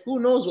eaten of it, who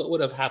knows what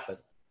would have happened?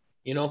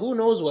 You know, who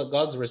knows what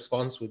God's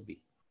response would be?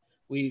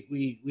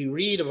 We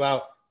read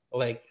about,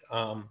 like,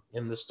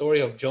 in the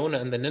story of Jonah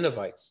and the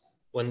Ninevites,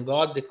 when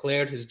God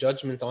declared his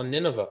judgment on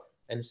Nineveh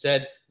and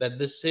said that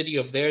this city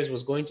of theirs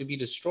was going to be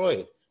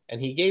destroyed.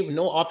 And he gave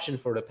no option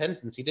for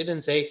repentance. He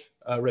didn't say,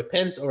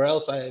 repent or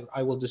else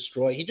I will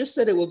destroy. He just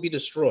said it will be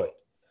destroyed,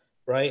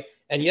 right?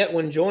 And yet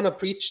when Jonah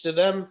preached to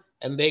them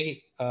and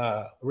they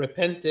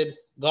repented,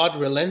 God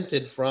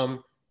relented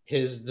from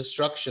his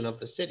destruction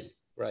of the city,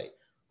 right?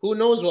 Who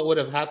knows what would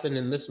have happened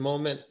in this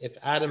moment if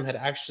Adam had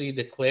actually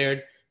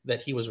declared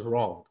that he was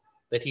wrong,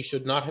 that he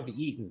should not have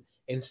eaten,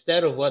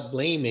 instead of what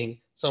blaming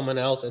someone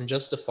else and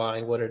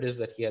justifying what it is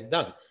that he had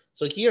done.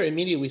 So here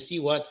immediately we see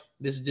what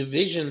this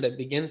division that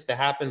begins to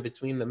happen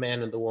between the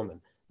man and the woman.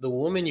 The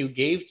woman you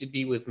gave to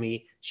be with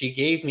me, she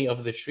gave me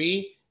of the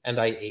tree and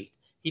I ate.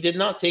 He did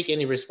not take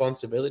any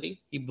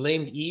responsibility. He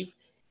blamed Eve.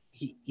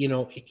 He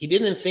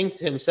didn't think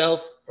to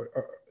himself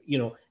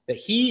that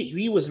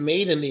he was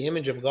made in the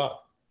image of God.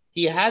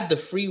 He had the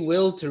free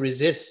will to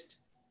resist,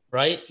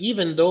 right?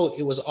 Even though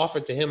it was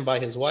offered to him by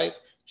his wife,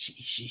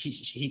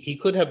 he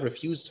could have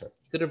refused her.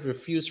 He could have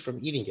refused from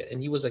eating it,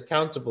 and he was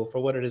accountable for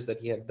what it is that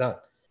he had done,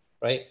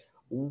 right?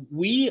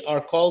 We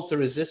are called to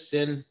resist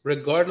sin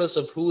regardless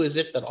of who is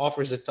it that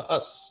offers it to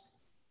us,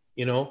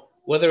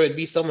 whether it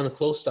be someone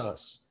close to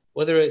us,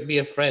 whether it be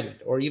a friend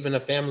or even a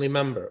family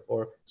member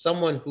or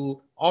someone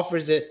who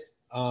offers it,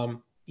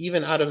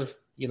 even out of,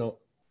 the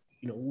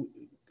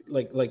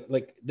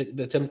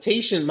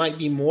temptation might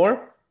be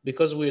more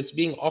because it's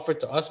being offered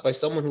to us by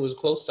someone who is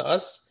close to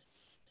us.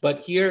 But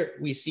here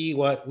we see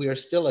what we are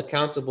still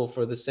accountable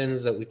for the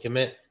sins that we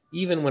commit,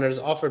 even when it is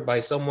offered by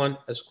someone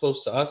as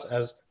close to us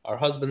as our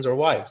husbands or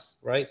wives,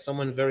 right?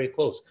 Someone very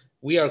close.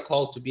 We are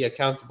called to be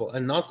accountable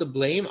and not to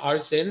blame our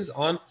sins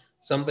on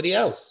somebody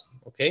else,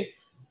 okay?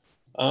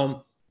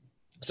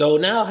 So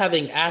now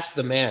having asked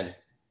the man,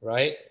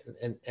 right,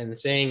 and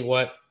saying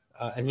what,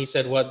 and he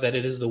said what, that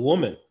it is the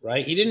woman,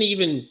 right? He didn't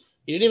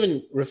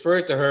even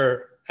refer to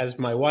her as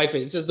my wife.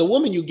 It says the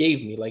woman you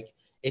gave me, like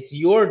it's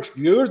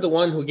you're the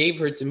one who gave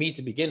her to me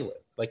to begin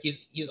with. Like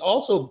he's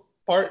also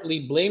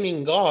partly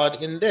blaming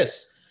God in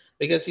this,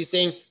 because he's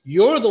saying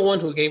you're the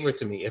one who gave her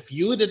to me. If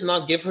you did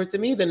not give her to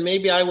me, then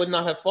maybe I would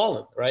not have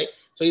fallen, right?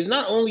 So he's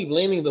not only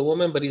blaming the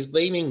woman, but he's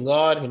blaming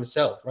God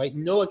himself, right?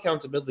 No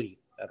accountability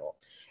at all.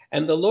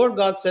 And the Lord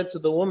God said to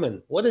the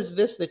woman, what is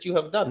this that you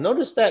have done?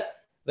 Notice that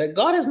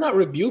God has not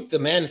rebuked the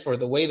man for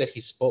the way that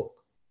he spoke,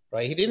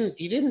 right? He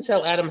didn't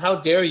tell Adam, how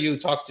dare you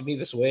talk to me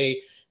this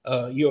way?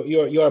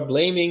 You are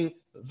blaming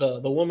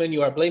the woman.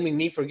 You are blaming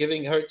me for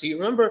giving her to you.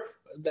 Remember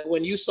that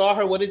when you saw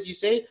her, what did you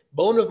say?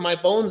 Bone of my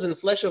bones and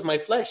flesh of my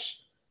flesh.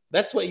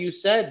 That's what you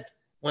said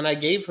when I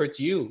gave her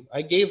to you.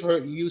 I gave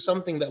you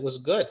something that was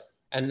good.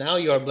 And now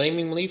you are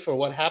blaming me for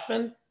what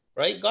happened,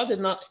 right? God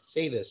did not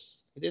say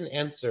this. He didn't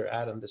answer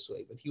Adam this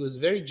way, but he was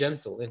very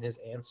gentle in his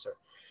answer.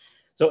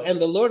 So, and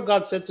the Lord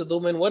God said to the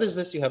woman, what is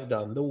this you have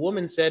done? The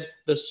woman said,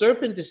 the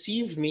serpent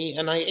deceived me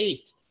and I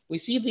ate. We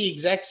see the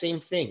exact same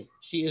thing.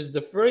 She is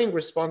deferring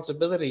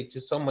responsibility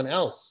to someone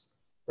else,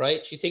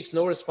 right? She takes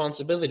no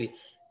responsibility.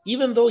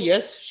 Even though,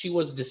 yes, she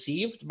was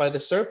deceived by the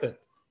serpent.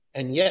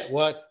 And yet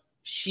what?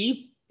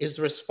 She is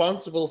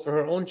responsible for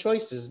her own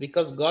choices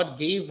because God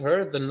gave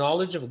her the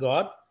knowledge of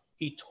God.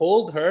 He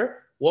told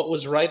her what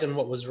was right and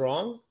what was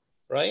wrong,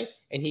 right?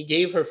 And he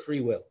gave her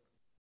free will.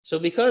 So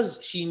because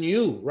she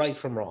knew right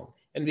from wrong,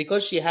 and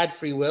because she had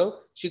free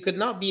will, she could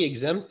not be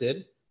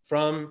exempted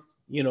from,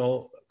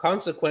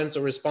 consequence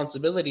or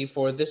responsibility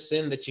for this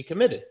sin that she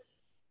committed.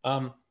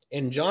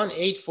 In John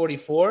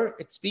 8:44,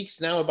 it speaks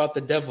now about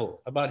the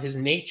devil, about his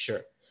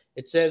nature.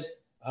 It says,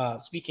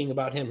 speaking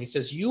about him, he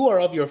says, you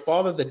are of your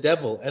father, the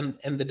devil,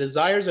 and the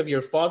desires of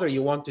your father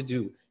you want to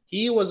do.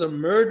 He was a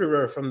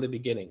murderer from the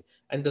beginning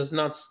and does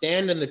not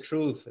stand in the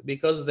truth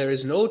because there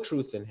is no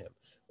truth in him.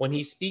 When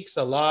he speaks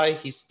a lie,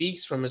 he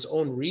speaks from his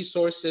own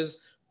resources,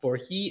 for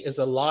he is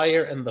a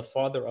liar and the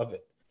father of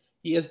it.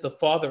 He is the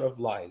father of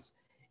lies.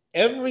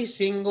 Every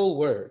single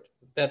word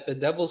that the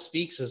devil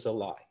speaks is a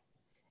lie.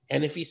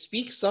 And if he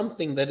speaks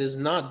something that is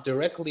not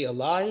directly a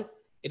lie,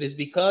 it is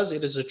because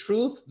it is a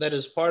truth that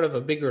is part of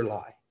a bigger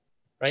lie,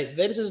 right?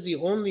 This is the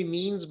only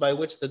means by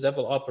which the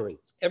devil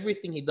operates.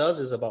 Everything he does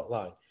is about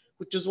lying,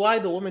 which is why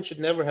the woman should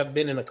never have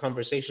been in a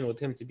conversation with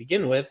him to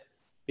begin with,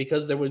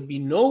 because there would be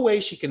no way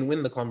she can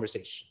win the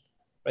conversation,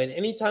 right?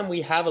 Anytime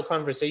we have a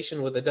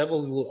conversation with the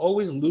devil, we will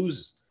always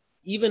lose,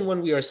 even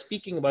when we are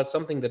speaking about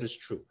something that is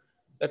true.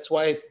 That's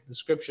why the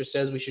scripture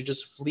says we should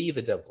just flee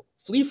the devil,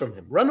 flee from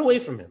him, run away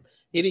from him.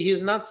 He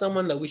is not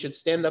someone that we should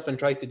stand up and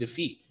try to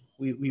defeat.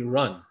 We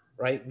run,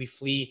 right? We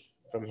flee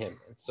from him.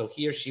 And so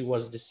here she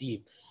was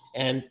deceived.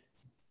 And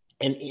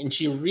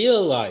she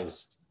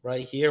realized,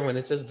 right here, when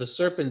it says the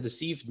serpent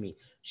deceived me,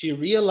 she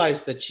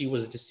realized that she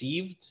was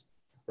deceived,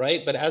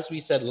 right? But as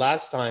we said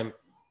last time,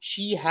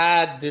 she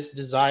had this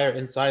desire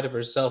inside of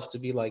herself to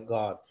be like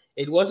God.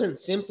 It wasn't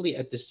simply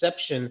a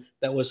deception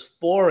that was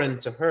foreign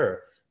to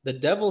her. The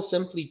devil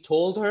simply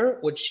told her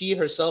what she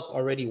herself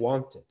already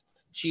wanted.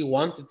 She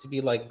wanted to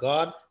be like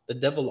God. The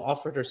devil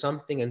offered her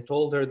something and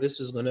told her this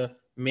is going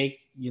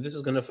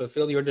to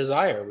fulfill your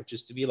desire, which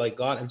is to be like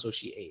God. And so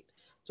she ate.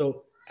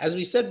 So as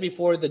we said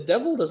before, the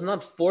devil does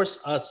not force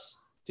us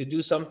to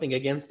do something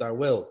against our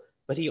will,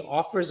 but he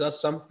offers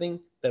us something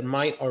that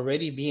might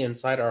already be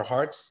inside our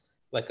hearts,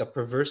 like a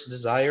perverse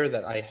desire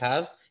that I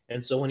have.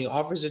 And so when he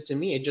offers it to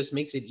me, it just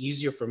makes it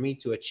easier for me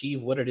to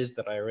achieve what it is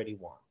that I already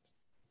want.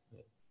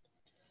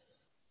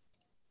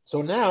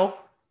 So now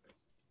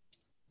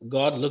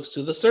God looks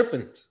to the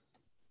serpent.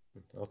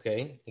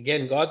 Okay.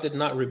 Again, God did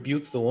not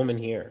rebuke the woman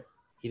here.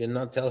 He did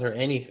not tell her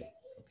anything.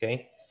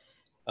 Okay.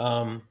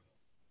 Um,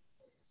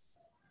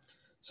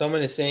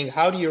 someone is saying,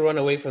 how do you run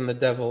away from the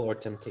devil or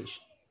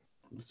temptation?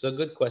 It's a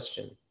good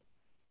question.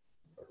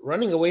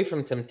 Running away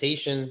from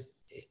temptation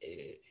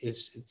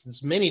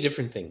it's many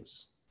different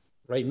things,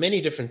 right?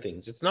 Many different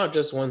things. It's not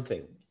just one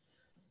thing.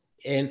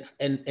 And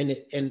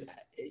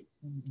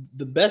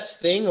the best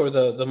thing, or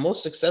the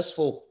most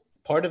successful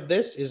part of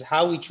this, is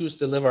how we choose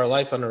to live our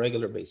life on a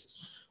regular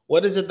basis.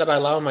 What is it that I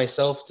allow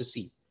myself to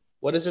see?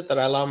 What is it that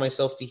I allow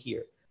myself to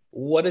hear?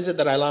 What is it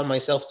that I allow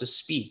myself to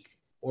speak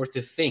or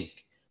to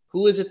think?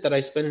 Who is it that I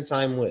spend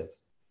time with?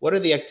 What are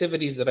the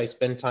activities that I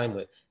spend time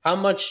with? How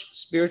much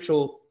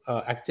spiritual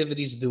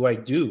activities do I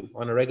do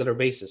on a regular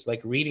basis,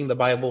 like reading the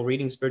Bible,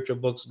 reading spiritual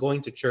books,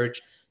 going to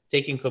church,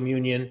 taking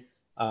communion?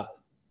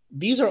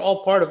 These are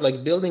all part of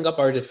like building up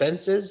our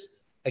defenses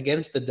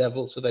against the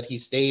devil so that he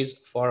stays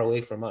far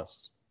away from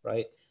us,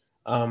 right?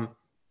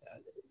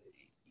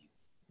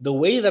 The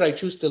way that I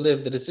choose to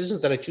live, the decisions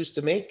that I choose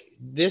to make,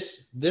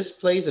 this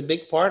plays a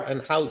big part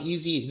on how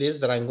easy it is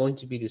that I'm going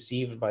to be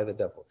deceived by the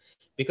devil,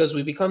 because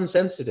we become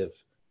sensitive,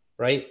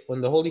 right?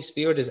 When the Holy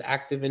Spirit is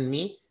active in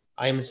me,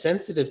 I am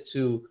sensitive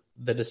to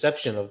the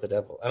deception of the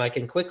devil, and I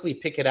can quickly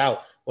pick it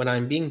out when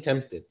I'm being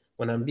tempted,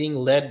 when I'm being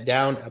led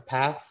down a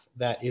path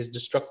that is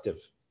destructive,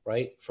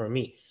 right, for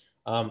me.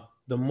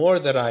 The more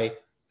that I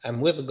am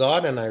with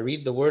God and I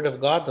read the Word of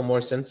God, the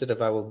more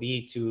sensitive I will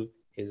be to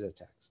his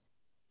attacks.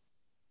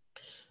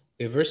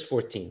 Okay, verse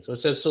 14. So it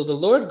says, so the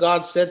Lord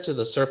God said to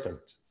the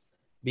serpent,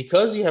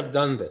 because you have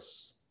done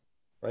this,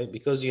 right,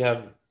 because you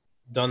have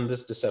done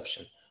this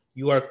deception,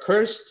 you are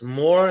cursed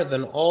more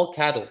than all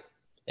cattle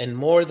and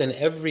more than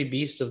every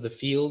beast of the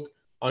field.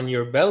 On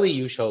your belly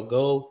you shall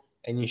go,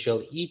 and you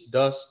shall eat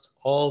dust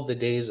all the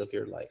days of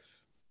your life.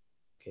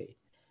 Okay.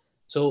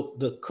 So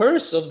the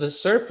curse of the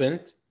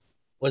serpent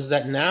was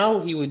that now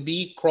he would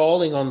be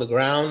crawling on the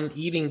ground,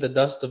 eating the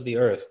dust of the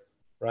earth,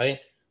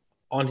 right,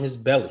 on his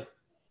belly.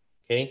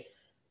 Okay.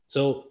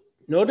 So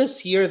notice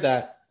here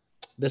that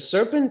the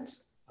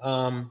serpent,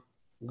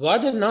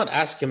 God did not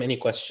ask him any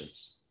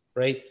questions,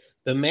 right?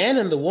 The man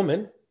and the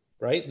woman,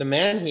 right? The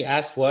man, he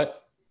asked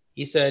what?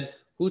 He said,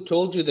 who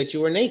told you that you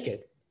were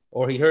naked?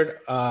 Or he heard,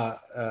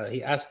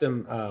 he asked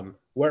him,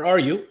 where are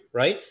you,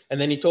 right?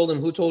 And then he told him,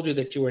 who told you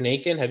that you were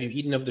naked? Have you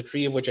eaten of the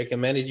tree of which I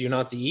commanded you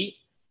not to eat,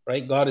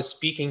 right? God is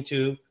speaking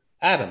to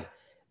Adam.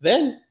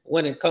 Then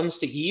when it comes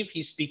to Eve,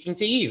 he's speaking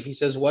to Eve. He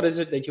says, what is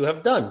it that you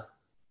have done?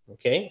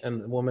 Okay, and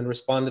the woman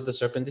responded, the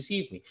serpent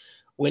deceived me.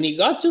 When he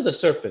got to the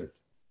serpent,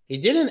 he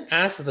didn't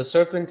ask the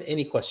serpent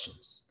any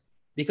questions,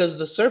 because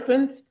the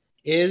serpent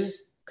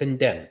is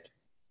condemned,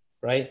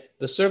 right?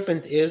 The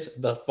serpent is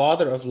the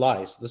father of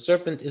lies. The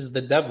serpent is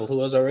the devil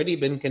who has already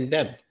been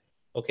condemned.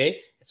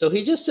 Okay, so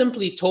he just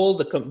simply told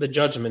the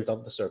judgment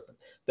of the serpent.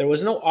 There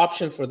was no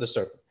option for the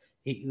serpent.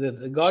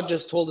 God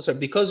just told the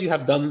serpent, because you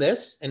have done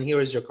this, and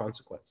here is your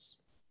consequence,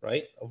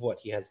 right, of what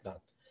he has done.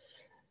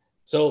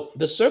 So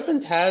the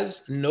serpent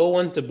has no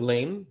one to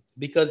blame,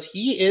 because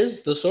he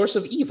is the source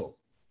of evil.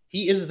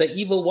 He is the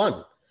evil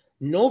one.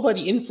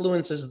 Nobody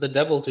influences the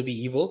devil to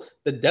be evil.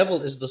 The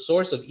devil is the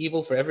source of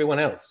evil for everyone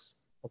else.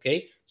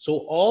 Okay,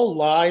 so all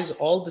lies,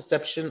 all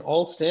deception,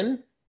 all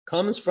sin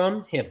comes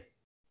from him.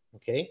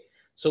 Okay,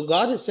 so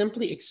God is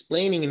simply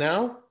explaining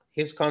now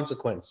his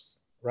consequence,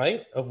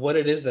 right, of what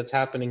it is that's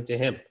happening to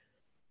him.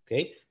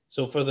 Okay,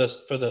 so for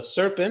the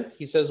serpent,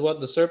 he says what?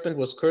 The serpent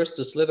was cursed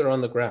to slither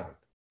on the ground,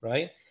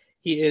 right?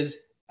 He is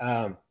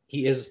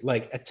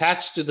like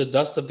attached to the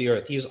dust of the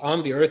earth. He is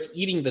on the earth,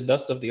 eating the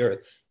dust of the earth.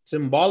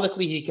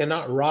 Symbolically, he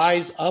cannot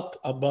rise up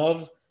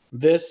above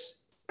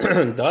this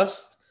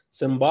dust,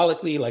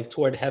 symbolically, like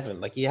toward heaven.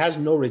 Like he has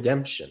no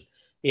redemption.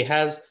 He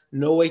has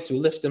no way to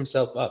lift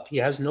himself up. He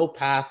has no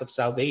path of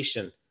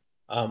salvation.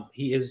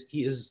 This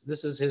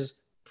is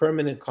his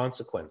permanent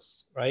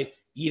consequence, right?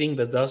 Eating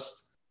the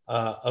dust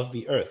of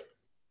the earth.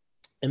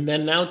 And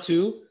then now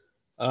to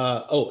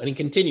and he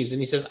continues, and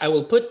he says, I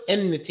will put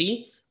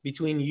enmity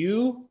between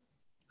you.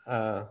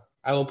 I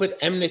will put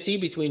enmity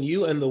between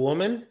you and the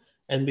woman,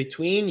 and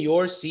between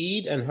your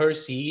seed and her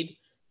seed.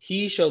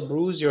 He shall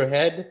bruise your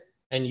head,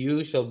 and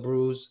you shall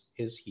bruise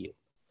his heel.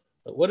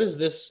 But what is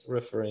this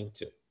referring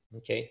to?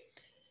 Okay.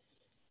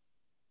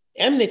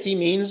 Enmity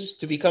means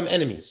to become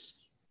enemies,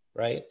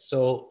 right?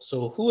 So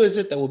who is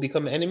it that will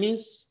become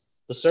enemies?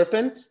 The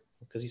serpent,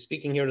 because he's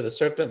speaking here to the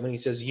serpent when he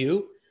says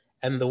you,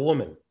 and the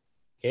woman,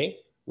 okay?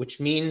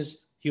 Which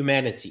means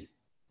humanity,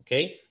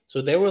 okay?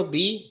 So there will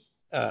be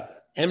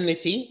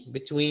enmity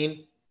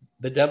between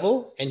the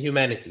devil and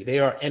humanity. They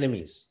are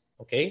enemies,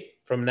 okay,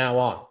 from now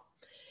on.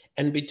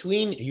 And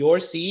between your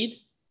seed,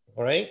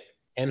 all right,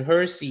 and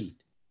her seed,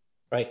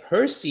 right?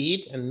 Her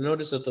seed, and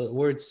notice that the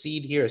word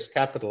seed here is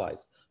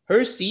capitalized.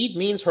 Her seed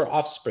means her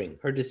offspring,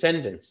 her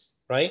descendants,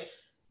 right?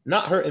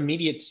 Not her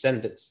immediate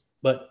descendants,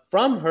 but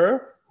from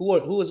her,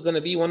 who is going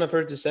to be one of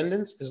her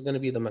descendants is going to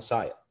be the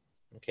Messiah,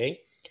 okay?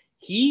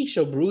 He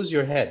shall bruise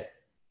your head,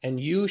 and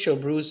you shall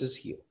bruise his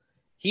heel.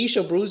 He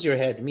shall bruise your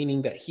head,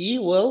 meaning that he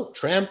will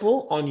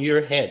trample on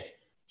your head.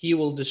 He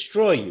will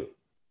destroy you,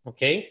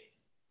 okay?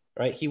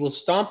 right? He will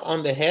stomp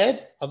on the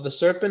head of the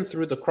serpent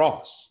through the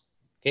cross.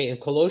 Okay, in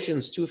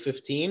Colossians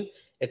 2:15,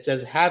 it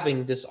says,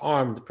 having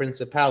disarmed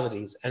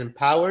principalities and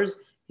powers,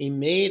 he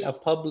made a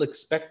public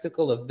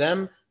spectacle of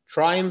them,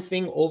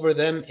 triumphing over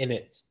them in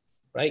it,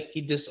 right? He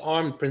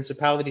disarmed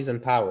principalities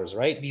and powers,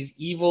 right? These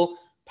evil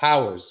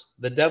powers,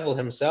 the devil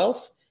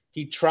himself,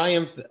 he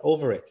triumphed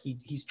over it.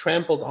 He's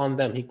trampled on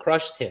them. He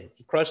crushed him.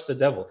 He crushed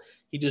the devil.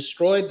 He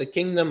destroyed the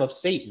kingdom of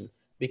Satan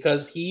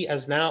because he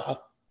has now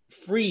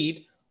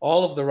freed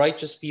all of the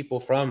righteous people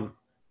from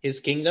his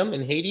kingdom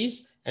in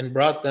Hades and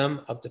brought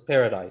them up to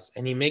paradise.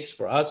 And he makes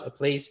for us a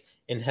place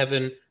in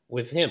heaven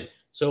with him.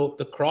 So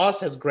the cross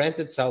has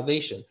granted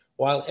salvation,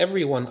 while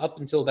everyone up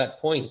until that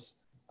point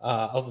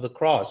of the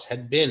cross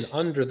had been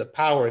under the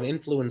power and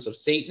influence of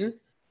Satan,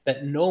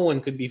 that no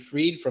one could be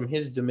freed from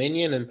his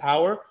dominion and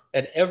power,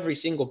 that every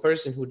single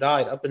person who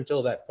died up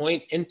until that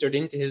point entered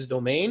into his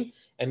domain.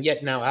 And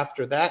yet now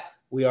after that,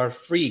 we are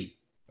free,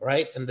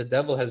 right? And the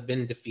devil has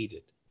been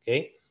defeated,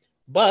 okay?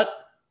 But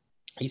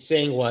he's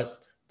saying what?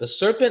 The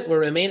serpent will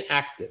remain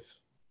active,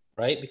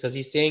 right? Because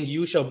he's saying,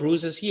 you shall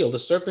bruise his heel. The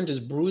serpent is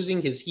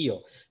bruising his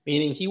heel,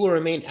 meaning he will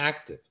remain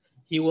active.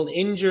 He will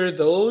injure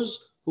those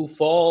who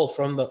fall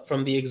from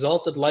the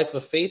exalted life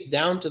of faith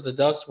down to the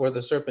dust where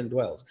the serpent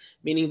dwells,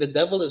 meaning the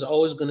devil is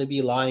always going to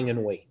be lying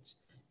in wait.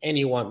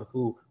 Anyone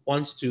who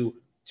wants to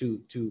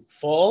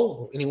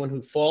fall, anyone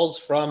who falls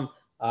from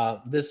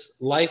this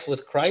life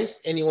with Christ,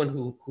 anyone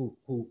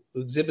who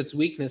exhibits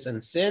weakness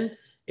and sin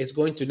is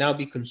going to now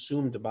be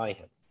consumed by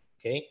him,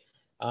 okay?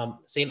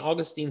 St.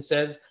 Augustine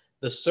says,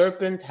 the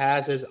serpent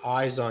has his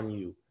eyes on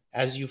you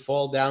as you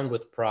fall down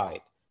with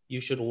pride.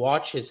 You should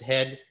watch his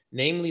head,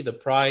 namely the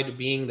pride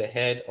being the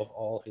head of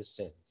all his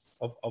sins,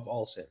 of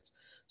all sins.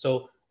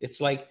 So it's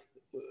like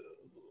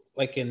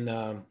in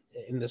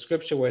the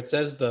scripture where it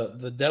says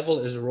the devil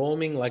is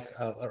roaming like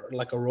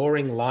a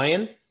roaring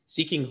lion,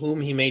 seeking whom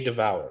he may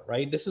devour,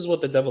 right? This is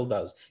what the devil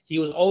does. He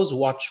was always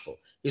watchful.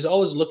 He's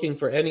always looking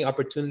for any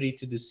opportunity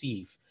to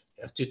deceive,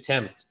 to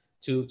tempt,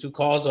 to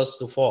cause us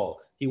to fall.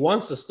 He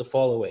wants us to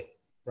fall away,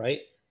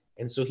 right?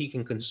 And so he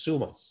can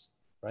consume us,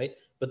 right?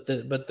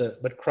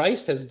 But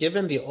Christ has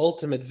given the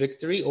ultimate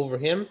victory over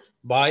him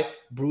by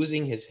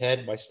bruising his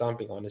head, by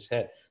stomping on his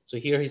head. So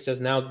here he says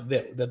now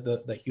that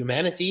the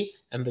humanity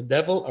and the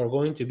devil are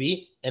going to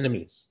be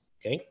enemies,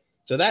 okay?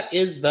 So that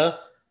is the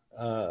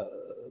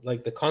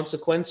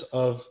consequence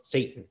of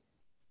Satan.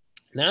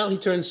 Now he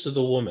turns to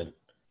the woman.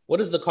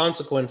 What is the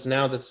consequence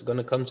now that's going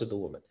to come to the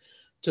woman?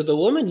 To the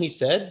woman, he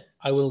said,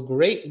 I will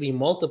greatly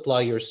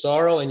multiply your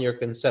sorrow and your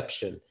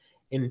conception.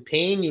 In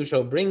pain you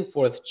shall bring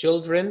forth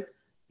children.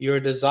 Your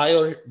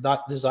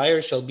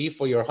desire shall be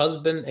for your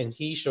husband, and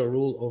he shall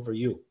rule over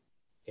you.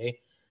 Okay.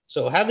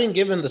 So having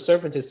given the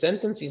serpent his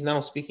sentence, he's now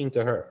speaking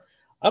to her.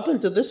 Up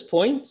until this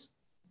point,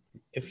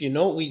 if you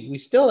know, we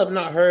still have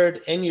not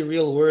heard any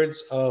real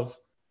words of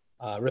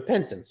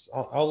repentance.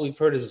 All we've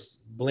heard is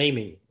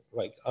blaming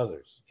like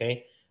others.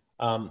 Okay.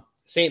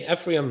 Saint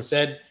Ephraim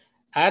said,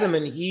 Adam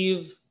and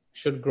Eve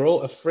should grow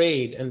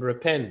afraid and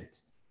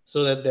repent,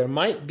 so that there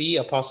might be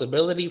a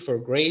possibility for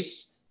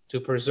grace to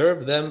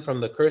preserve them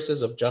from the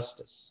curses of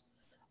justice.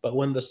 But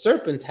when the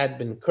serpent had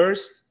been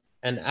cursed,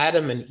 and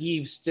Adam and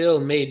Eve still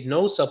made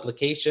no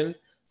supplication,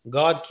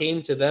 God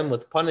came to them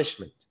with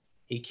punishment.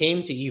 He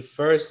came to Eve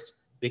first,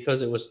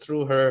 because it was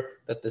through her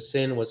that the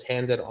sin was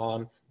handed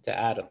on to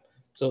Adam.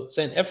 So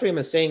Saint Ephraim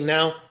is saying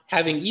now,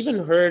 having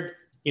even heard,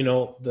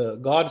 the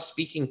God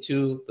speaking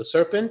to the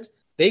serpent,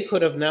 they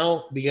could have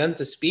now begun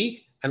to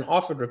speak and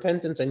offered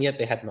repentance, and yet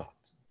they had not.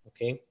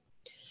 Okay.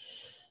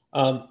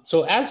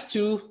 So as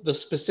to the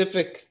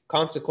specific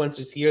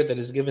consequences here that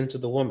is given to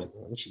the woman,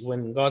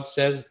 when God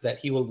says that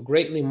he will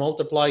greatly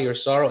multiply your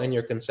sorrow and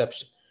your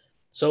conception.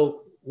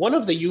 So one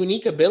of the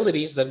unique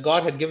abilities that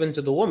God had given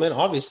to the woman,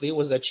 obviously,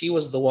 was that she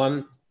was the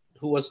one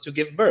who was to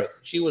give birth.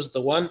 She was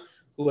the one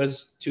who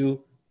was to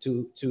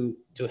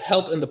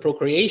help in the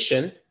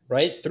procreation,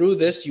 right, through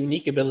this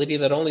unique ability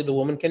that only the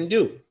woman can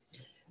do.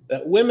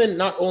 That women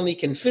not only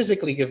can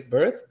physically give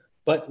birth,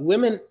 but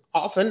women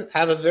often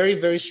have a very,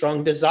 very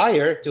strong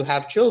desire to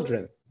have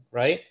children,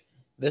 right?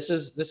 This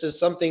is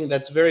something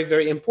that's very,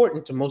 very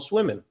important to most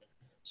women.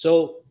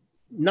 So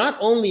not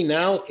only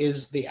now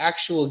is the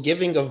actual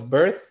giving of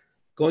birth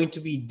going to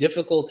be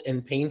difficult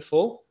and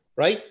painful,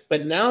 right?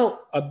 But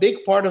now a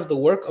big part of the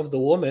work of the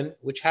woman,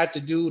 which had to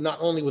do not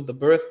only with the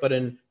birth, but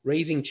in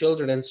raising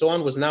children and so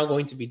on, was now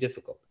going to be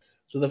difficult.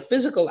 So the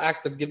physical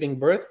act of giving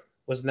birth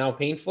was now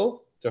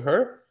painful to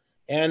her.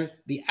 And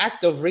the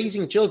act of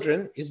raising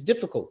children is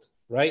difficult,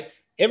 right?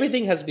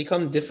 Everything has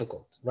become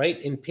difficult, right?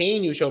 In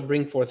pain, you shall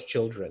bring forth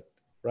children,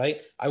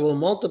 right? I will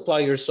multiply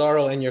your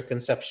sorrow and your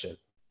conception,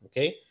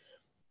 okay?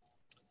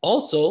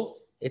 Also,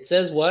 it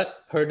says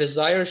what? Her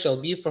desire shall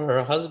be for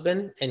her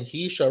husband, and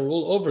he shall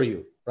rule over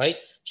you, right?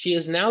 She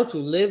is now to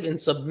live in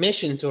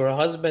submission to her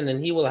husband,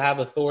 and he will have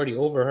authority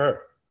over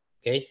her,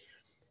 okay?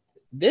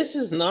 This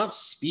is not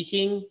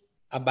speaking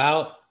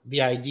about the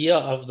idea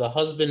of the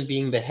husband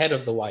being the head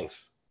of the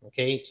wife.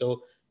 Okay,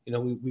 so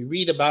we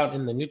read about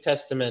in the New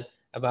Testament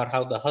about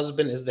how the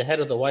husband is the head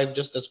of the wife,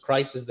 just as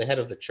Christ is the head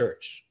of the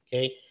church.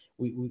 Okay,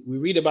 we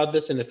read about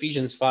this in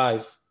Ephesians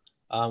 5,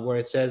 where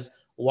it says,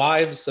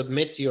 "Wives,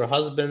 submit to your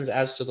husbands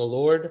as to the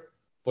Lord,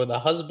 for the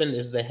husband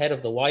is the head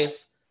of the wife,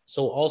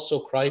 so also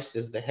Christ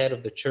is the head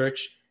of the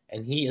church,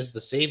 and he is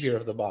the Savior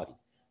of the body.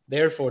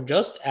 Therefore,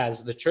 just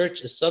as the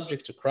church is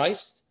subject to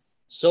Christ,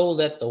 so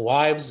let the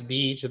wives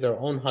be to their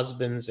own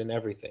husbands in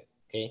everything."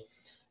 Okay,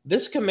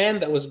 this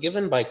command that was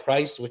given by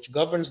Christ, which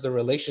governs the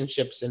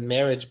relationships in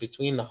marriage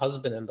between the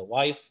husband and the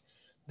wife,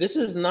 this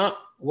is not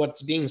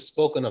what's being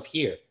spoken of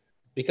here,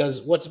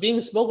 because what's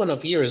being spoken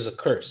of here is a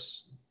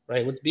curse,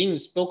 right? What's being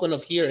spoken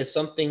of here is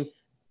something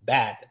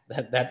bad,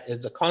 that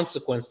is a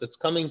consequence that's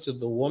coming to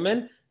the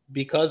woman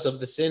because of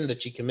the sin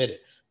that she committed.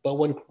 But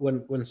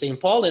when St.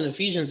 Paul in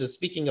Ephesians is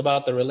speaking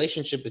about the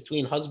relationship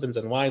between husbands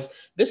and wives,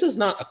 this is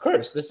not a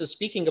curse. This is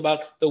speaking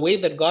about the way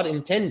that God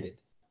intended,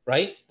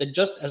 right? That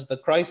just as the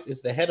Christ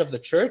is the head of the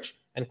church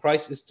and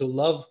Christ is to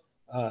love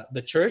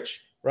the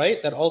church,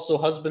 right? That also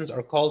husbands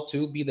are called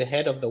to be the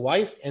head of the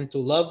wife and to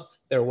love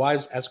their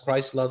wives as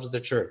Christ loves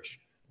the church,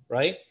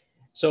 right?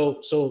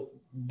 So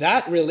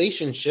that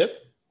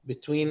relationship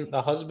between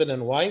the husband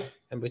and wife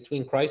and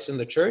between Christ and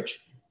the church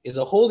is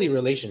a holy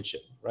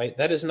relationship, right?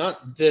 That is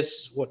not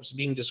this, what's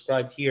being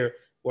described here,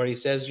 where he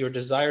says, "Your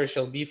desire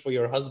shall be for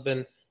your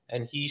husband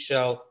and he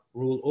shall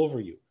rule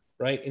over you,"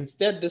 right?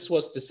 Instead, this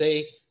was to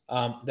say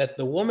that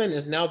the woman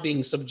is now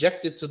being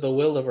subjected to the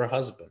will of her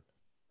husband,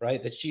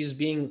 right? That she's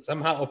being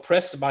somehow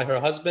oppressed by her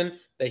husband,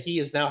 that he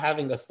is now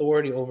having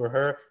authority over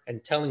her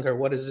and telling her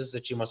what is this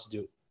that she must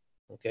do,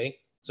 okay?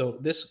 So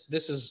this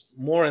is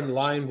more in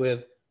line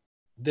with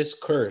this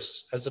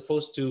curse, as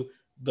opposed to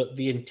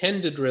the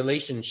intended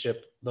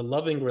relationship, the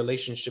loving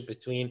relationship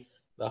between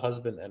the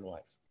husband and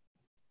wife.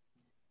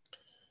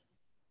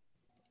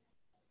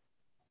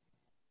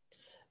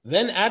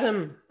 Then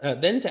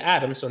to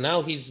Adam, so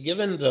now he's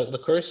given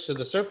the curse to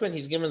the serpent,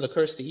 he's given the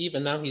curse to Eve,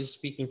 and now he's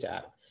speaking to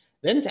Adam.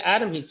 Then to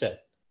Adam he said,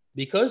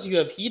 "Because you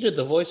have heeded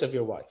the voice of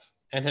your wife,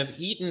 and have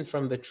eaten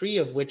from the tree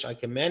of which I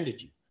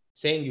commanded you,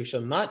 saying you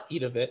shall not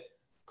eat of it,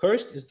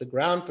 cursed is the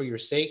ground for your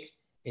sake,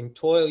 in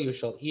toil you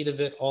shall eat of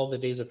it all the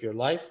days of your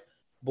life,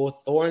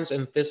 both thorns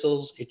and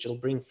thistles it shall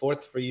bring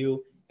forth for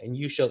you, and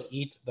you shall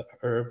eat the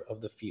herb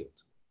of the field."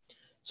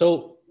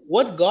 So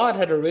what God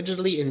had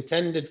originally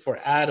intended for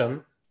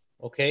Adam,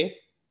 okay,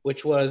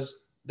 which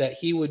was that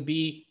he would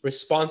be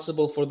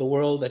responsible for the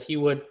world, that he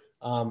would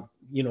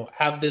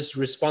have this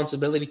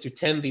responsibility to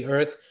tend the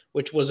earth,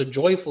 which was a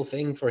joyful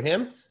thing for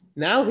him.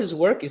 Now his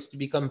work is to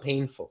become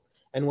painful.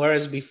 And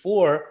whereas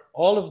before,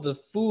 all of the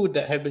food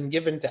that had been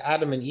given to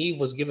Adam and Eve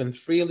was given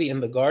freely in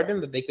the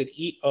garden, that they could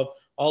eat of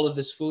all of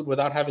this food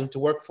without having to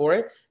work for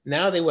it,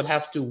 now they would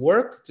have to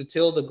work to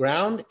till the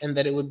ground, and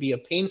that it would be a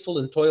painful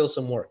and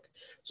toilsome work.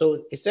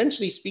 So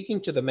essentially speaking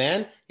to the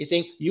man, he's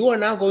saying, you are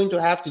now going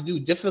to have to do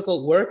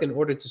difficult work in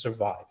order to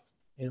survive,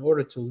 in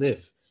order to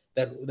live.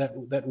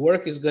 That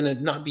work is going to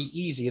not be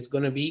easy. It's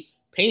going to be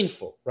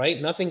painful, right?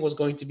 Nothing was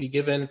going to be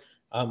given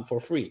for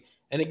free.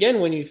 And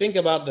again, when you think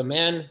about the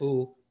man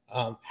who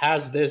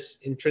has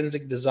this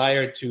intrinsic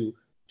desire to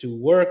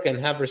work and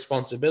have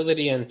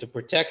responsibility and to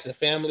protect the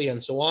family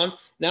and so on,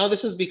 now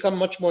this has become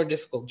much more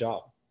difficult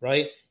job,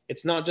 right?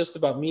 It's not just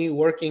about me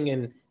working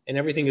and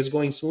everything is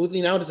going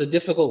smoothly. Now it is a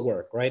difficult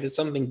work, right? It's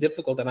something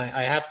difficult, and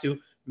I have to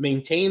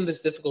maintain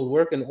this difficult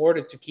work in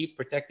order to keep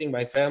protecting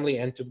my family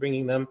and to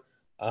bringing them,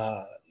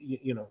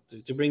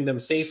 to bring them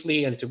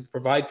safely and to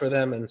provide for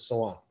them and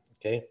so on,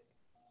 okay?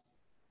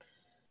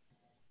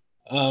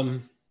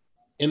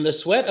 In the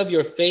sweat of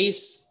your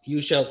face you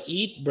shall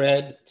eat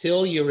bread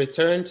till you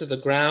return to the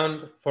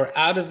ground, for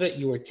out of it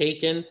you were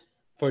taken,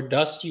 for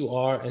dust you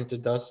are, and to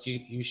dust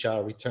you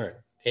shall return,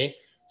 okay?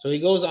 So he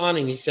goes on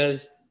and he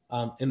says,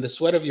 in the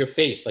sweat of your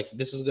face, like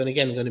this is going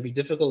to be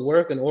difficult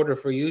work in order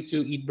for you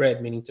to eat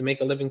bread, meaning to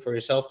make a living for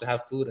yourself, to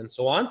have food and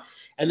so on.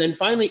 And then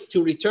finally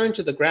to return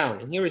to the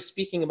ground. And here is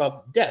speaking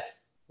about death,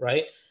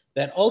 right?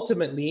 That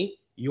ultimately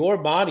your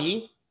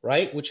body,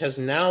 right, which has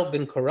now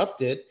been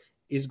corrupted,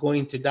 is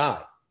going to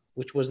die,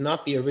 which was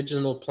not the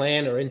original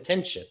plan or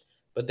intention,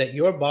 but that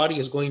your body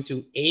is going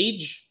to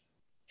age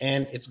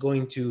and it's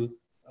going to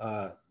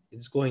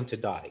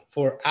die.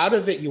 For out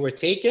of it you were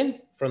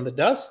taken, from the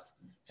dust,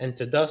 and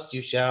to dust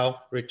you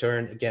shall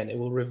return again. It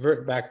will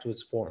revert back to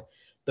its form.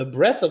 The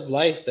breath of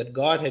life that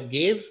God had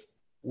gave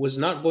was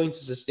not going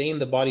to sustain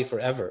the body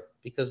forever,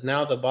 because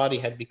now the body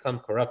had become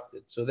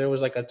corrupted. So there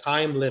was like a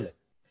time limit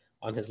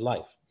on his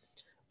life.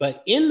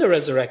 But in the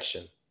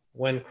resurrection,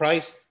 when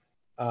Christ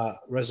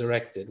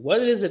resurrected,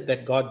 what is it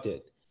that God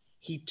did?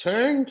 He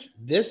turned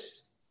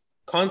this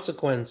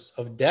consequence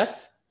of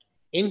death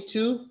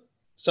into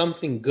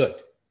something good.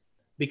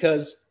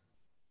 Because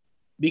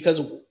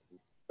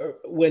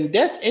when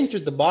death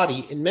entered the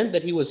body, it meant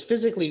that he was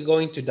physically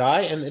going to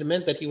die, and it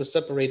meant that he was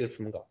separated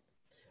from God.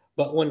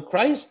 But when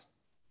Christ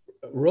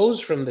rose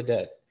from the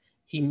dead,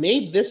 he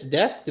made this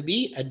death to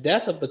be a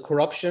death of the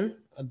corruption,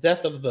 a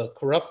death of the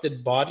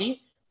corrupted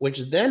body, which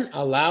then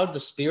allowed the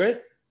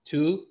spirit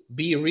to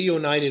be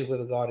reunited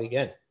with God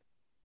again,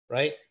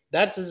 right?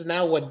 That is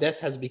now what death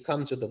has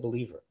become to the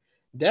believer.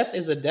 Death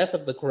is a death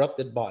of the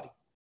corrupted body.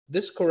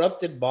 This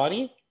corrupted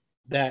body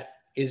that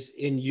is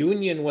in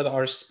union with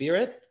our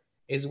spirit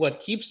is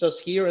what keeps us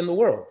here in the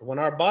world. When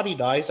our body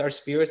dies, our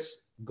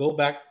spirits go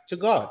back to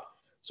God.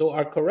 So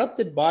our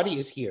corrupted body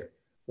is here.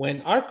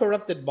 When our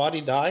corrupted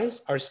body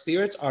dies, our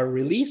spirits are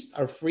released,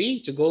 are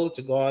free to go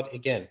to God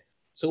again.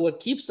 So what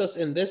keeps us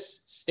in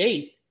this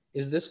state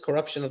is this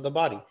corruption of the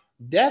body.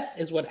 Death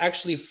is what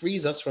actually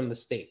frees us from the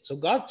state. So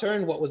God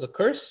turned what was a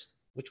curse,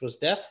 which was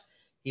death,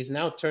 he's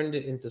now turned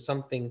it into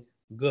something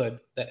good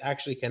that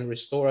actually can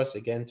restore us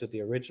again to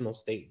the original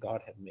state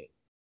God had made.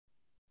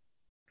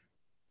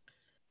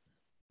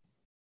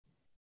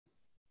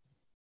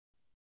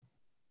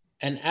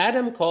 And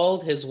Adam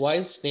called his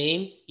wife's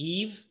name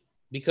Eve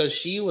because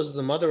she was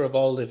the mother of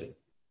all living.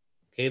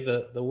 Okay,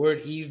 the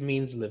word Eve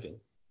means living.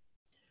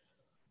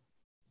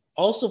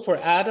 Also for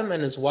Adam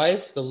and his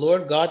wife, the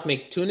Lord God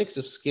made tunics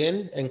of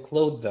skin and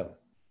clothed them.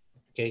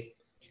 Okay,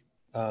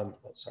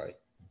 sorry.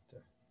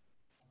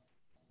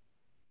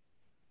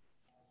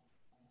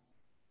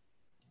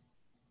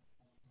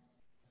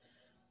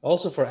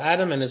 Also for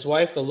Adam and his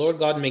wife, the Lord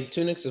God made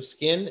tunics of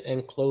skin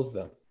and clothed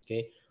them.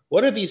 Okay,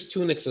 what are these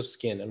tunics of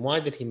skin and why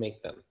did he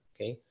make them?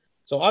 Okay,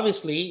 so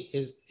obviously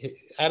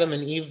Adam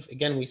and Eve,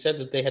 again, we said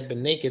that they had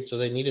been naked, so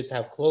they needed to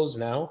have clothes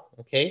now.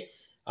 Okay,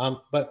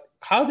 but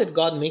how did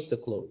God make the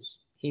clothes?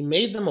 He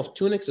made them of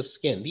tunics of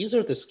skin. These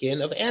are the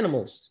skin of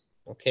animals.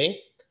 Okay,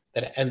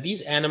 and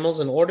these animals,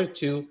 in order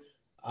to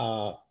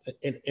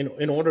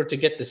in order to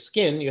get the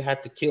skin, you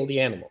had to kill the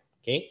animal.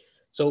 Okay,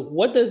 so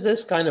what does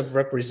this kind of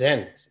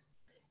represent?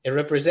 It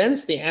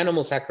represents the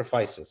animal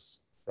sacrifices,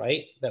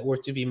 right, that were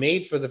to be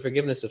made for the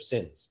forgiveness of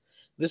sins.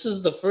 This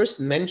is the first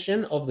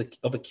mention of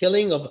a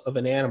killing of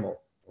an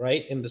animal,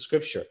 right, in the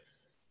scripture.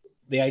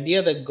 The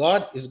idea that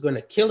God is going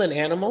to kill an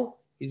animal,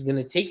 he's going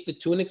to take the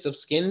tunics of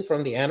skin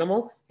from the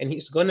animal, and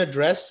he's going to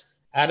dress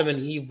Adam and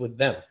Eve with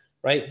them,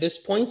 right? This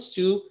points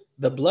to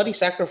the bloody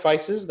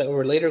sacrifices that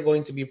were later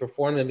going to be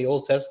performed in the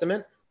Old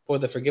Testament for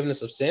the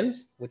forgiveness of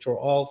sins, which were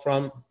all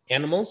from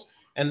animals,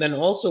 and then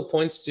also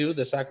points to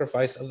the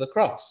sacrifice of the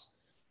cross,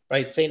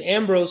 right? St.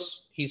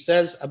 Ambrose, he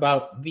says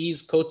about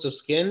these coats of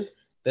skin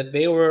that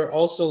they were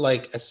also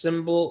like a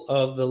symbol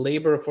of the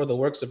labor for the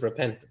works of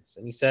repentance.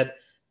 And he said,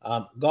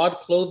 God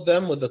clothed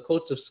them with the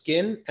coats of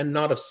skin and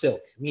not of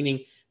silk,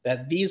 meaning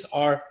that these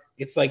are,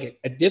 it's like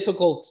a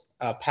difficult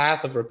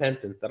path of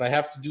repentance, that I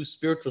have to do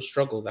spiritual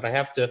struggle, that I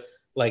have to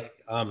like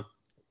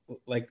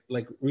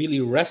really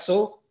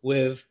wrestle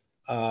with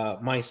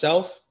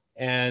myself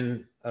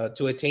and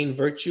to attain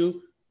virtue,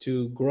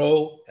 to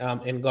grow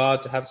in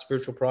God, to have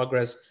spiritual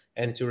progress,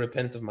 and to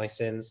repent of my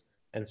sins,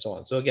 and so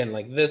on. So again,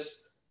 like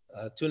this,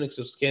 tunics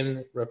of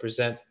skin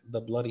represent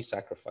the bloody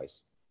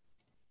sacrifice.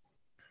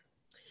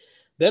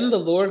 Then the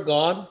Lord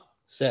God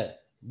said,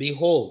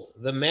 behold,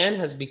 the man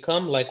has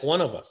become like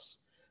one of us,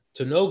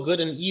 to know good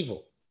and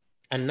evil.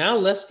 And now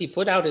lest he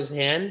put out his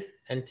hand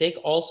and take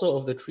also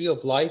of the tree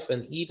of life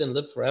and eat and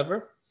live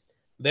forever.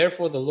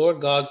 Therefore the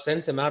Lord God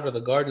sent him out of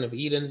the Garden of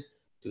Eden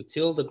to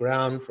till the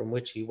ground from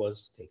which he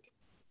was taken.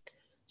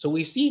 So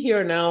we see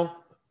here now,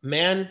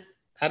 man,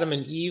 Adam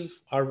and Eve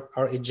are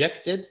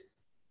ejected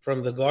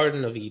from the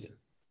Garden of Eden,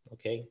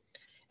 okay?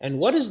 And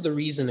what is the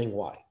reasoning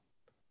why,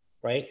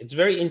 right? It's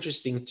very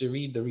interesting to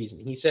read the reason.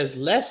 He says,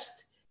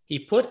 lest he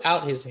put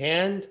out his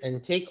hand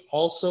and take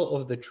also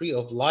of the tree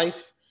of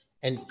life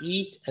and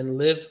eat and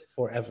live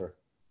forever.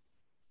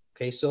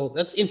 Okay, so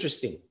that's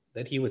interesting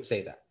that he would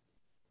say that.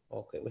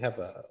 Okay, we have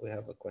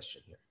a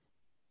question here.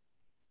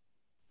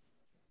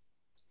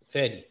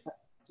 Fedi.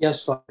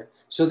 Yes, Father.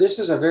 So this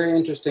is a very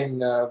interesting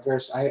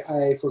verse.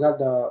 I forgot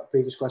the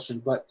previous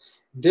question, but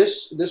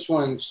this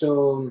one.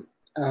 So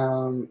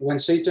when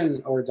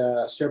Satan or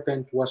the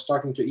serpent was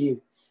talking to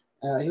Eve,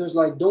 he was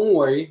like, "Don't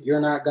worry,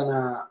 you're not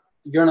gonna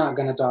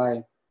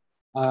die.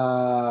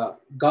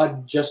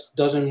 God just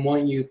doesn't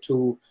want you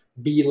to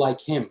be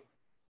like him,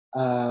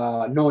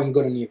 knowing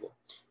good and evil."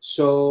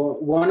 So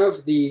one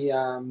of the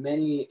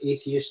many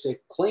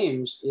atheistic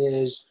claims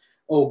is,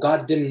 oh,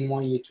 God didn't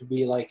want you to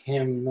be like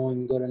him,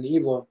 knowing good and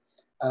evil.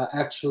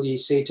 Actually,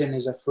 Satan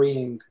is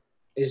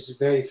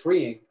very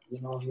freeing. You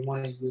know, he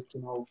wanted you to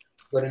know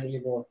good and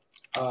evil.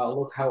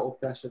 Look how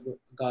oppressive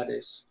God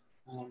is.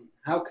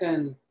 How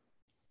can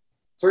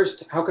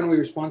we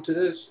respond to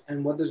this?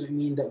 And what does it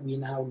mean that we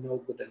now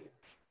know good and evil?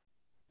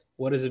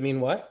 What does it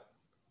mean, what?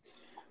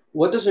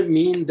 What does it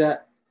mean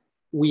that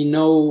we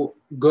know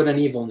good and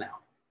evil now,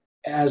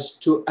 as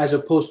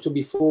opposed to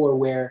before,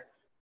 where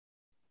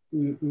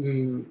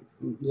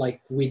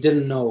like we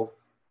didn't know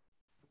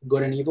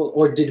good and evil,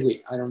 or did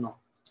we? I don't know,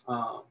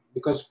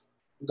 because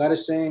God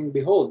is saying,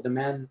 behold, the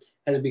man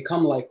has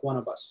become like one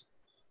of us.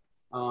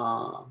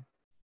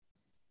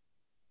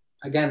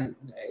 Again,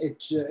 it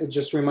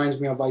just reminds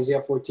me of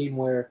Isaiah 14,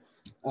 where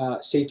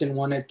Satan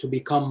wanted to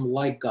become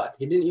like God.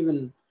 He didn't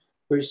even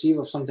perceive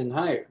of something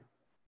higher.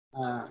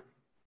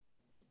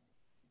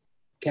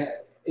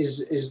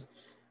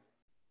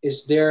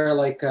 Is there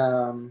like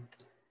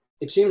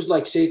it seems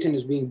like Satan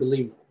is being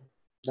believable.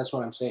 That's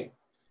what I'm saying.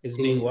 Is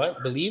being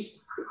what? Believed?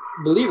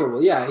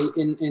 Believable, yeah.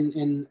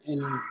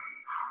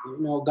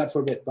 God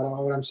forbid. But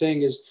what I'm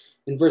saying is,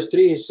 in verse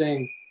 3, he's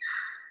saying,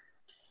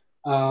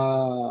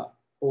 in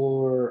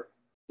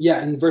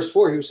verse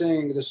 4, he was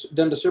saying,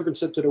 then the serpent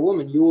said to the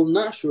woman, you will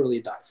not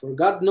surely die, for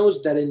God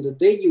knows that in the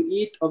day you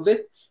eat of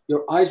it,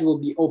 your eyes will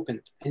be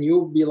opened, and you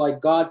will be like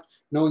God,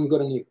 knowing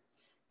good and evil.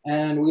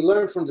 And we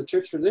learn from the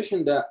church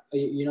tradition that,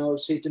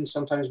 Satan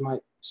sometimes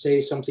might say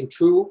something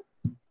true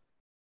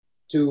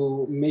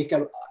to make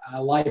a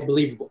lie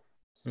believable.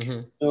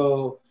 Mm-hmm.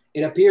 So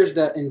it appears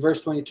that in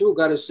verse 22,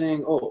 God is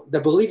saying, the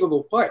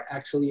believable part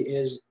actually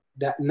is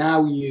that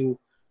now you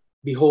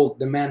behold,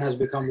 the man has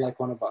become like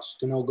one of us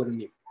to know good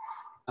and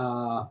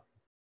evil.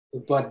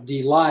 But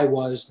the lie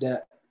was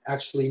that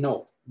actually,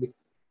 no,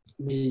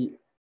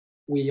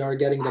 we are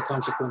getting the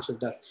consequence of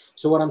death.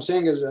 So what I'm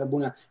saying is,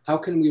 Abuna, how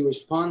can we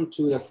respond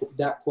to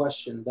that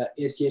question, that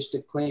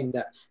atheistic claim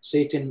that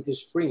Satan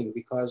is freeing?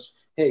 Because,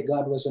 hey,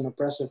 God was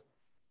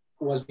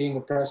being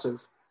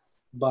oppressive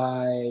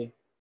by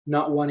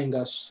not wanting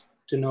us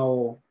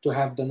to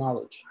have the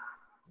knowledge.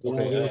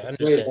 Okay, I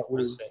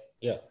understand.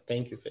 Yeah,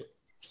 thank you, Faith.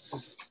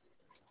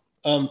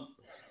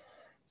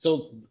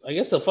 So I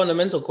guess the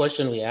fundamental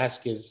question we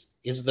ask is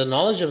the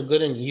knowledge of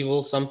good and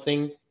evil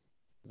something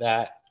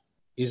that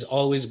is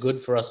always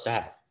good for us to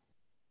have?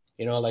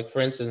 Like for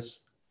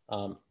instance,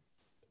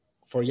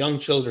 for young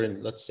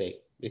children, let's say,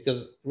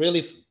 because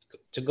really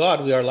to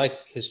God, we are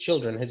like his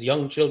children, his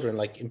young children,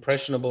 like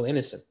impressionable,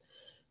 innocent.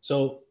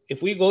 So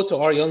if we go to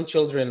our young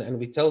children and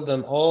we tell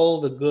them all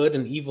the good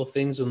and evil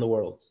things in the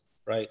world,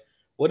 right?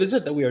 What is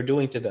it that we are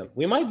doing to them?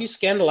 We might be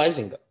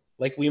scandalizing them.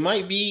 Like we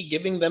might be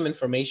giving them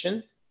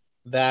information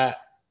that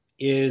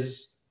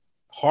is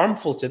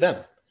harmful to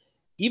them,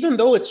 even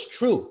though it's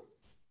true,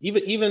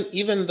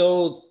 even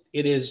though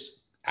it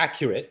is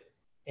accurate,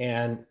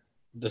 and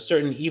the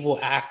certain evil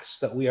acts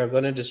that we are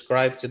going to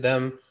describe to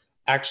them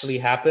actually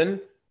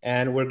happen,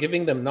 and we're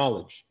giving them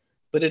knowledge.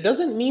 But it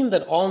doesn't mean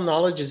that all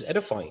knowledge is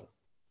edifying,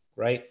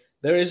 right?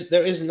 There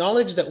is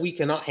knowledge that we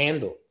cannot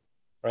handle,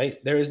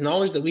 right? There is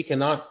knowledge that we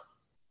cannot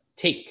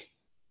take,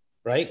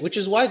 right? Which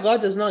is why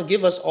God does not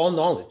give us all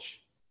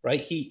knowledge, right?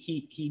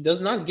 He does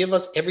not give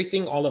us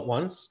everything all at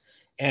once,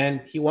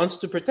 and he wants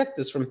to protect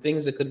us from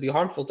things that could be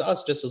harmful to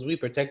us, just as we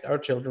protect our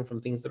children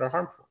from things that are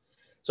harmful.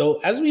 So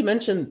as we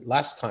mentioned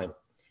last time,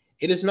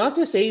 it is not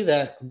to say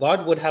that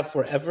God would have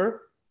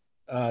forever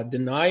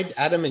denied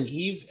Adam and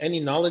Eve any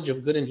knowledge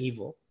of good and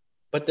evil,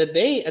 but that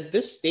they at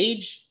this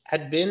stage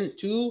had been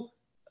too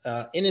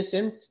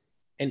innocent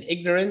and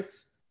ignorant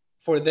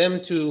for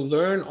them to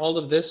learn all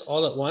of this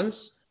all at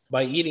once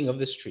by eating of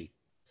this tree.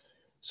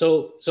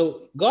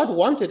 So God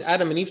wanted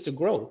Adam and Eve to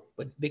grow,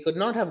 but they could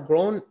not have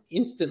grown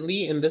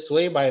instantly in this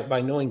way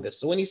by knowing this.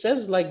 So when he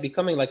says like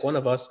becoming like one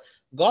of us,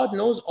 God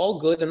knows all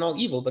good and all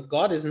evil, but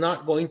God is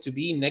not going to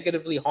be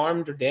negatively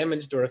harmed or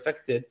damaged or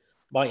affected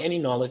by any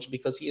knowledge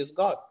because he is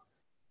God.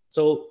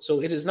 So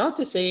it is not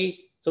to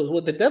say, so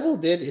what the devil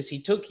did is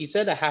he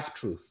said a half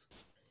truth.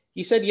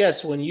 He said,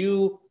 yes, when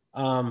you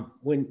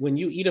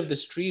eat of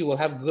this tree, you will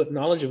have good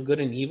knowledge of good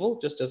and evil,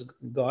 just as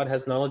God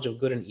has knowledge of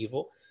good and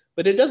evil.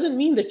 But it doesn't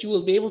mean that you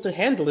will be able to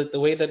handle it the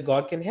way that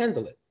God can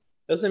handle it.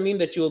 Doesn't mean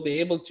that you will be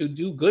able to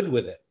do good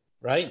with it,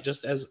 right?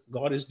 Just as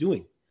God is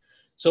doing.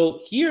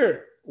 So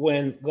here,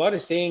 when God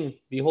is saying,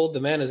 behold,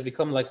 the man has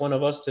become like one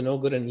of us to know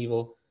good and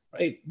evil,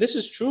 right? This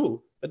is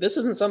true, but this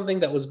isn't something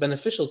that was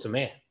beneficial to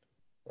man,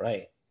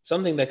 right?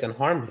 Something that can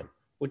harm him,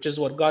 which is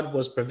what God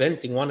was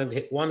preventing,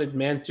 wanted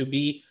man to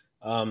be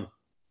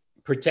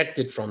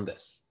protected from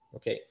this,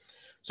 okay?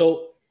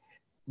 So,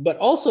 but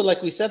also,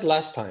 like we said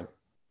last time,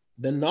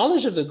 the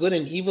knowledge of the good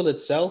and evil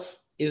itself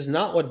is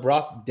not what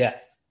brought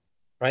death,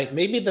 right?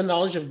 Maybe the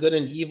knowledge of good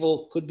and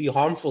evil could be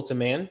harmful to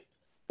man,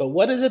 but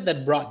what is it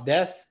that brought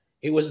death?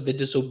 It was the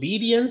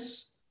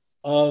disobedience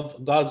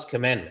of God's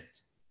commandment,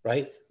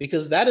 right?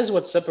 Because that is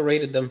what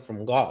separated them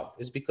from God,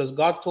 is because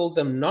God told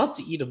them not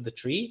to eat of the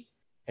tree,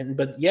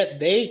 but yet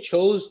they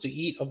chose to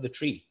eat of the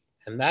tree.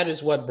 And that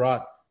is what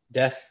brought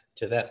death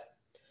to them.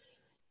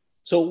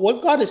 So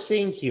what God is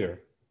saying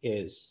here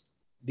is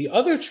the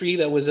other tree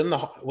that was in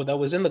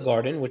the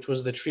garden, which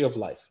was the tree of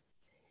life.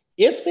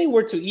 If they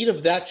were to eat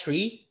of that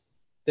tree,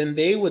 then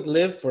they would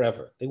live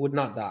forever. They would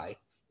not die,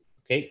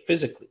 okay,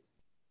 physically.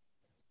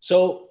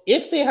 So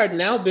if they had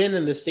now been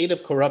in the state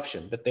of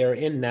corruption that they are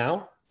in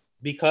now,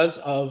 because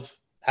of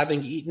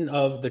having eaten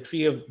of the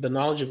tree of the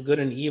knowledge of good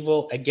and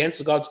evil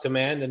against God's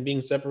command and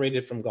being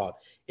separated from God,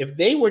 if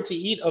they were to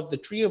eat of the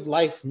tree of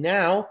life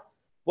now,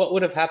 what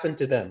would have happened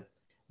to them?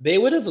 They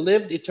would have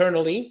lived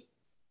eternally,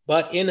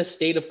 but in a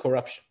state of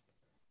corruption.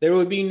 There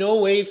would be no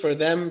way for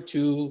them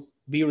to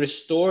be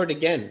restored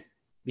again,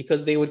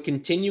 because they would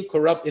continue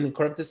in a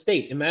corrupted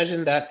state.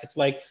 Imagine that it's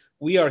like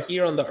we are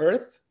here on the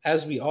earth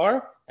as we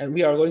are, and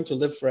we are going to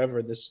live forever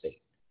in this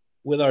state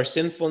with our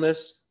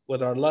sinfulness,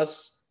 with our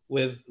lusts,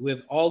 with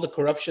all the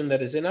corruption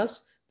that is in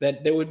us,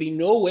 that there would be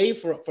no way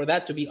for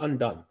that to be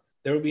undone.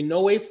 There would be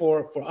no way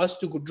for us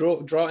to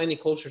draw any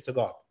closer to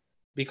God.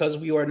 because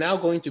we are now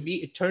going to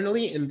be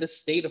eternally in this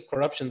state of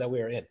corruption that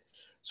we are in.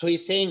 So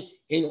he's saying,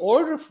 in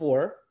order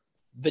for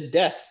the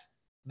death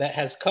that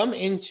has come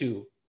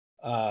into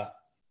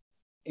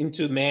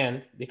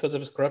man because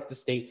of his corrupted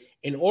state,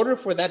 in order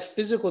for that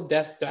physical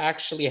death to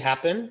actually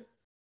happen,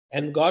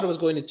 and God was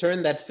going to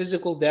turn that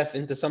physical death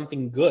into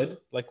something good,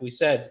 like we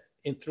said,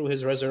 through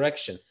his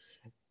resurrection,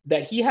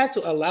 that he had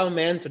to allow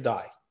man to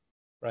die,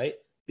 right?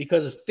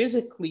 Because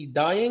physically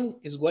dying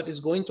is what is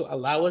going to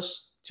allow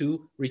us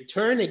to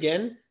return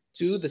again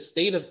to the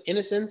state of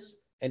innocence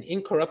and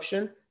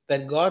incorruption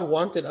that God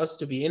wanted us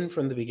to be in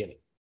from the beginning.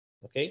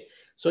 Okay?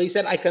 So he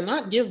said, I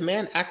cannot give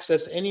man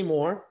access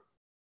anymore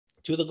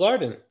to the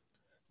garden,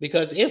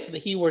 because if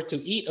he were to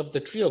eat of the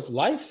tree of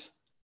life,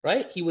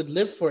 right, he would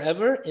live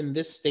forever in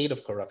this state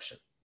of corruption.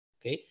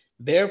 Okay?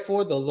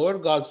 Therefore, the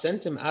Lord God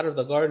sent him out of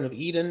the Garden of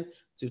Eden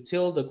to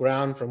till the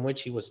ground from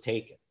which he was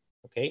taken.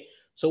 Okay?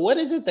 So what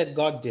is it that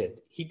God did?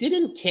 He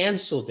didn't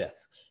cancel death.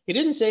 He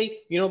didn't say,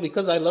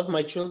 because I love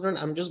my children,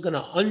 I'm just going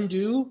to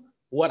undo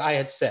what I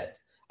had said.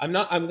 I'm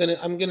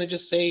going to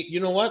just say, you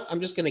know what?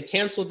 I'm just going to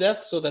cancel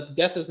death so that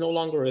death is no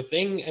longer a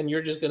thing and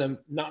you're just going to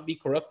not be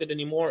corrupted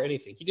anymore or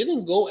anything. He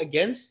didn't go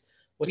against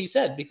what he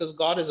said, because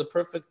God is a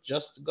perfect,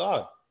 just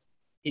God.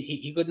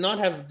 He could not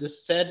have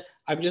just said,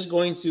 I'm just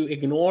going to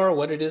ignore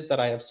what it is that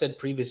I have said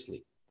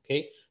previously.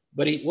 Okay?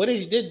 But what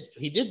he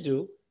did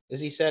do is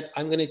he said,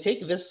 I'm going to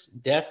take this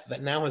death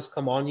that now has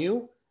come on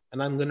you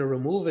and I'm going to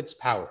remove its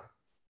power,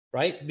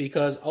 right?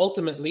 Because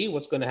ultimately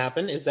what's going to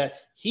happen is that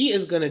he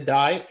is going to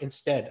die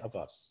instead of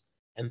us.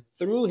 And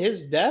through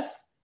his death,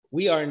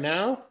 we are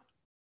now,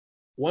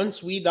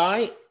 once we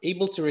die,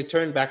 able to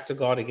return back to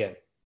God again.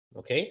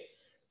 Okay?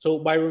 So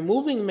by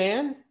removing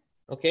man,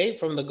 okay,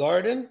 from the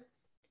garden,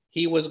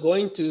 he was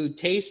going to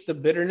taste the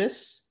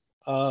bitterness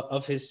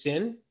of his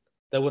sin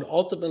that would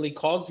ultimately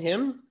cause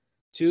him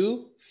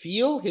to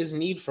feel his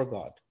need for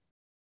God,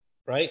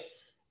 right?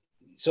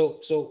 So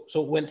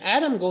when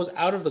Adam goes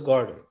out of the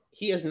garden,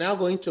 he is now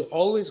going to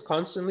always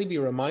constantly be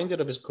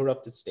reminded of his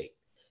corrupted state.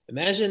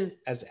 Imagine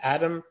as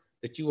Adam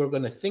that you were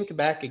going to think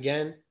back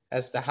again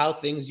as to how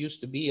things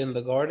used to be in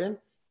the garden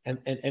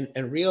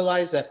and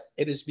realize that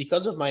it is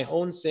because of my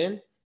own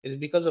sin, it is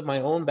because of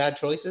my own bad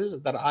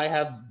choices that I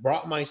have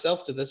brought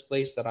myself to this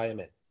place that I am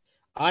in.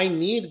 I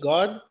need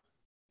God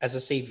as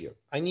a savior.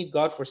 I need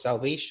God for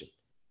salvation,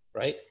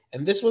 right?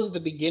 And this was the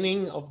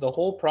beginning of the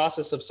whole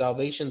process of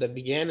salvation that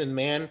began in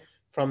man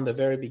from the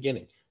very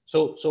beginning.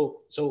 So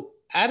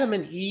Adam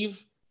and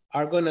Eve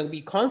are going to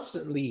be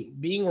constantly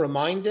being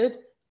reminded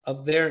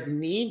of their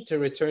need to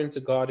return to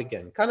God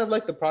again, kind of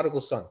like the prodigal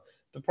son.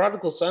 The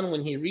prodigal son,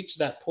 when he reached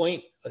that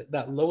point,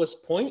 that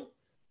lowest point,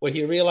 where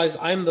he realized,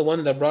 I'm the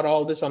one that brought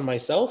all this on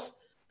myself,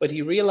 but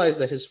he realized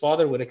that his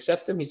father would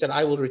accept him. He said,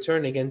 I will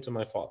return again to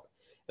my father.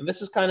 And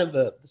this is kind of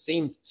the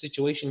same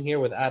situation here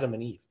with Adam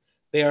and Eve.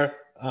 They are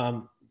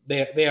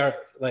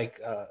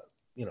like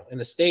in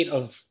a state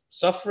of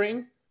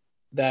suffering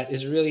that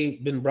has really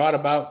been brought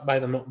about by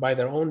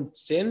their own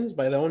sins,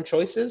 by their own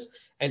choices,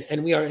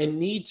 and we are in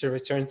need to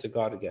return to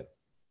God again.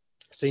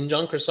 St.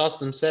 John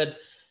Chrysostom said,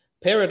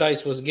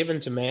 paradise was given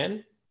to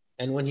man,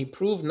 and when he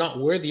proved not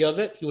worthy of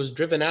it, he was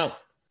driven out.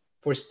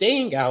 For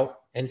staying out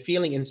and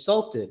feeling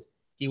insulted,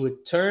 he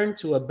would turn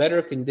to a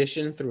better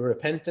condition through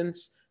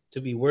repentance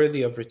to be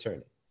worthy of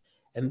returning.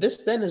 And this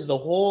then is the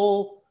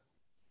whole,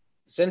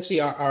 essentially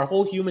our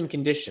whole human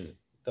condition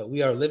that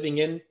we are living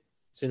in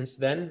since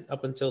then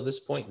up until this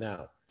point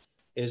now,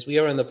 is we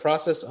are in the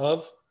process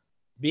of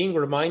being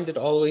reminded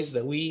always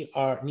that we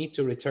need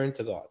to return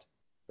to God,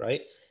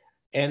 right?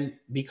 And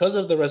because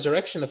of the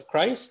resurrection of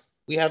Christ,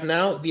 we have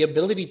now the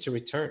ability to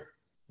return.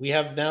 We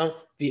have now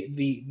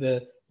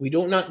we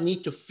do not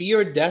need to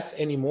fear death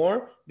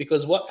anymore,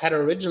 because what had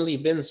originally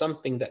been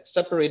something that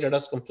separated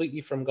us completely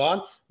from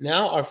God,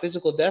 now our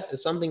physical death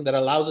is something that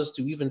allows us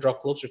to even draw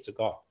closer to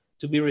God,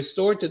 to be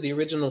restored to the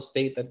original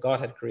state that God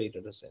had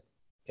created us in.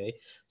 Okay.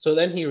 So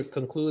then he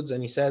concludes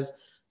and he says,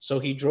 so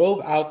he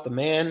drove out the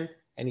man,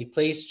 and he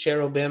placed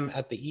cherubim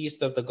at the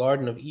east of the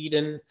Garden of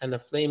Eden, and a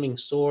flaming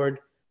sword,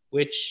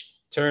 which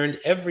turned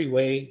every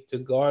way to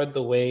guard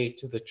the way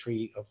to the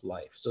tree of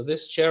life. So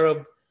this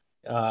cherubim,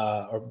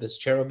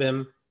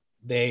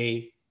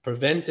 they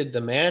prevented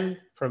the man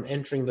from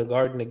entering the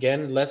garden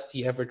again, lest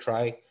he ever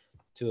try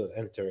to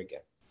enter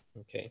again.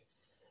 Okay.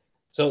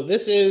 So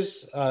this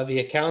is the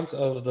account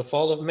of the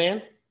fall of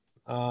man,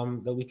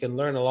 that we can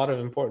learn a lot of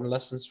important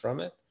lessons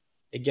from it.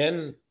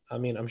 Again, I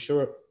mean, I'm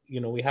sure,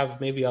 we have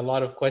maybe a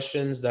lot of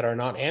questions that are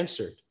not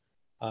answered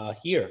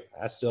here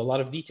as to a lot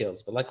of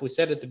details. But like we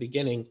said at the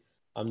beginning,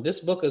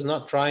 this book is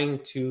not trying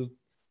to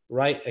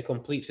write a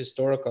complete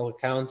historical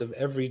account of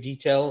every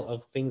detail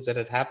of things that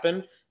had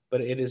happened,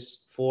 but it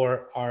is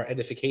for our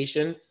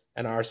edification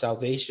and our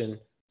salvation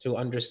to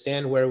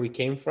understand where we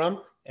came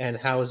from and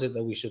how is it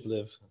that we should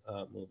live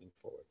moving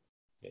forward.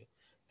 Okay.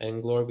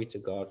 And glory be to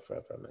God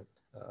forever. Amen.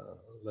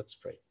 Let's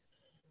pray.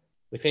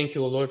 We thank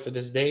you, O Lord, for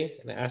this day,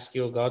 and I ask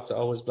you, O God, to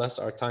always bless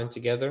our time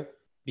together.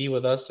 Be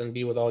with us and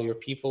be with all your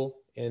people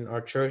in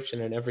our church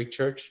and in every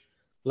church.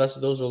 Bless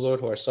those, O Lord,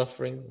 who are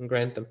suffering, and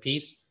grant them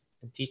peace.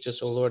 And teach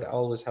us, O Lord,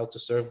 always how to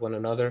serve one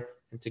another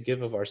and to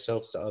give of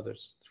ourselves to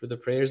others. Through the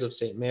prayers of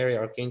St. Mary,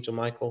 Archangel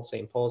Michael,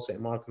 St. Paul, St.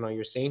 Mark, and all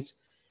your saints,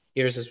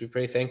 hear us as we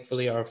pray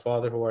thankfully. Our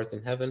Father, who art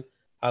in heaven,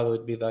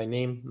 hallowed be thy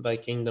name. Thy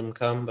kingdom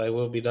come, thy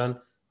will be done,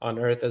 on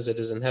earth as it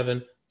is in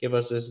heaven. Give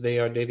us this day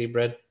our daily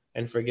bread,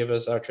 and forgive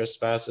us our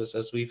trespasses,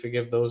 as we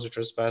forgive those who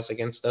trespass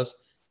against us.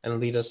 And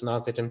lead us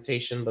not to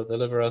temptation, but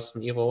deliver us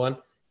from evil one.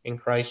 In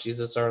Christ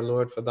Jesus our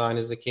Lord, for thine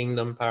is the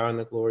kingdom, power, and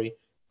the glory,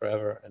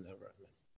 forever and ever.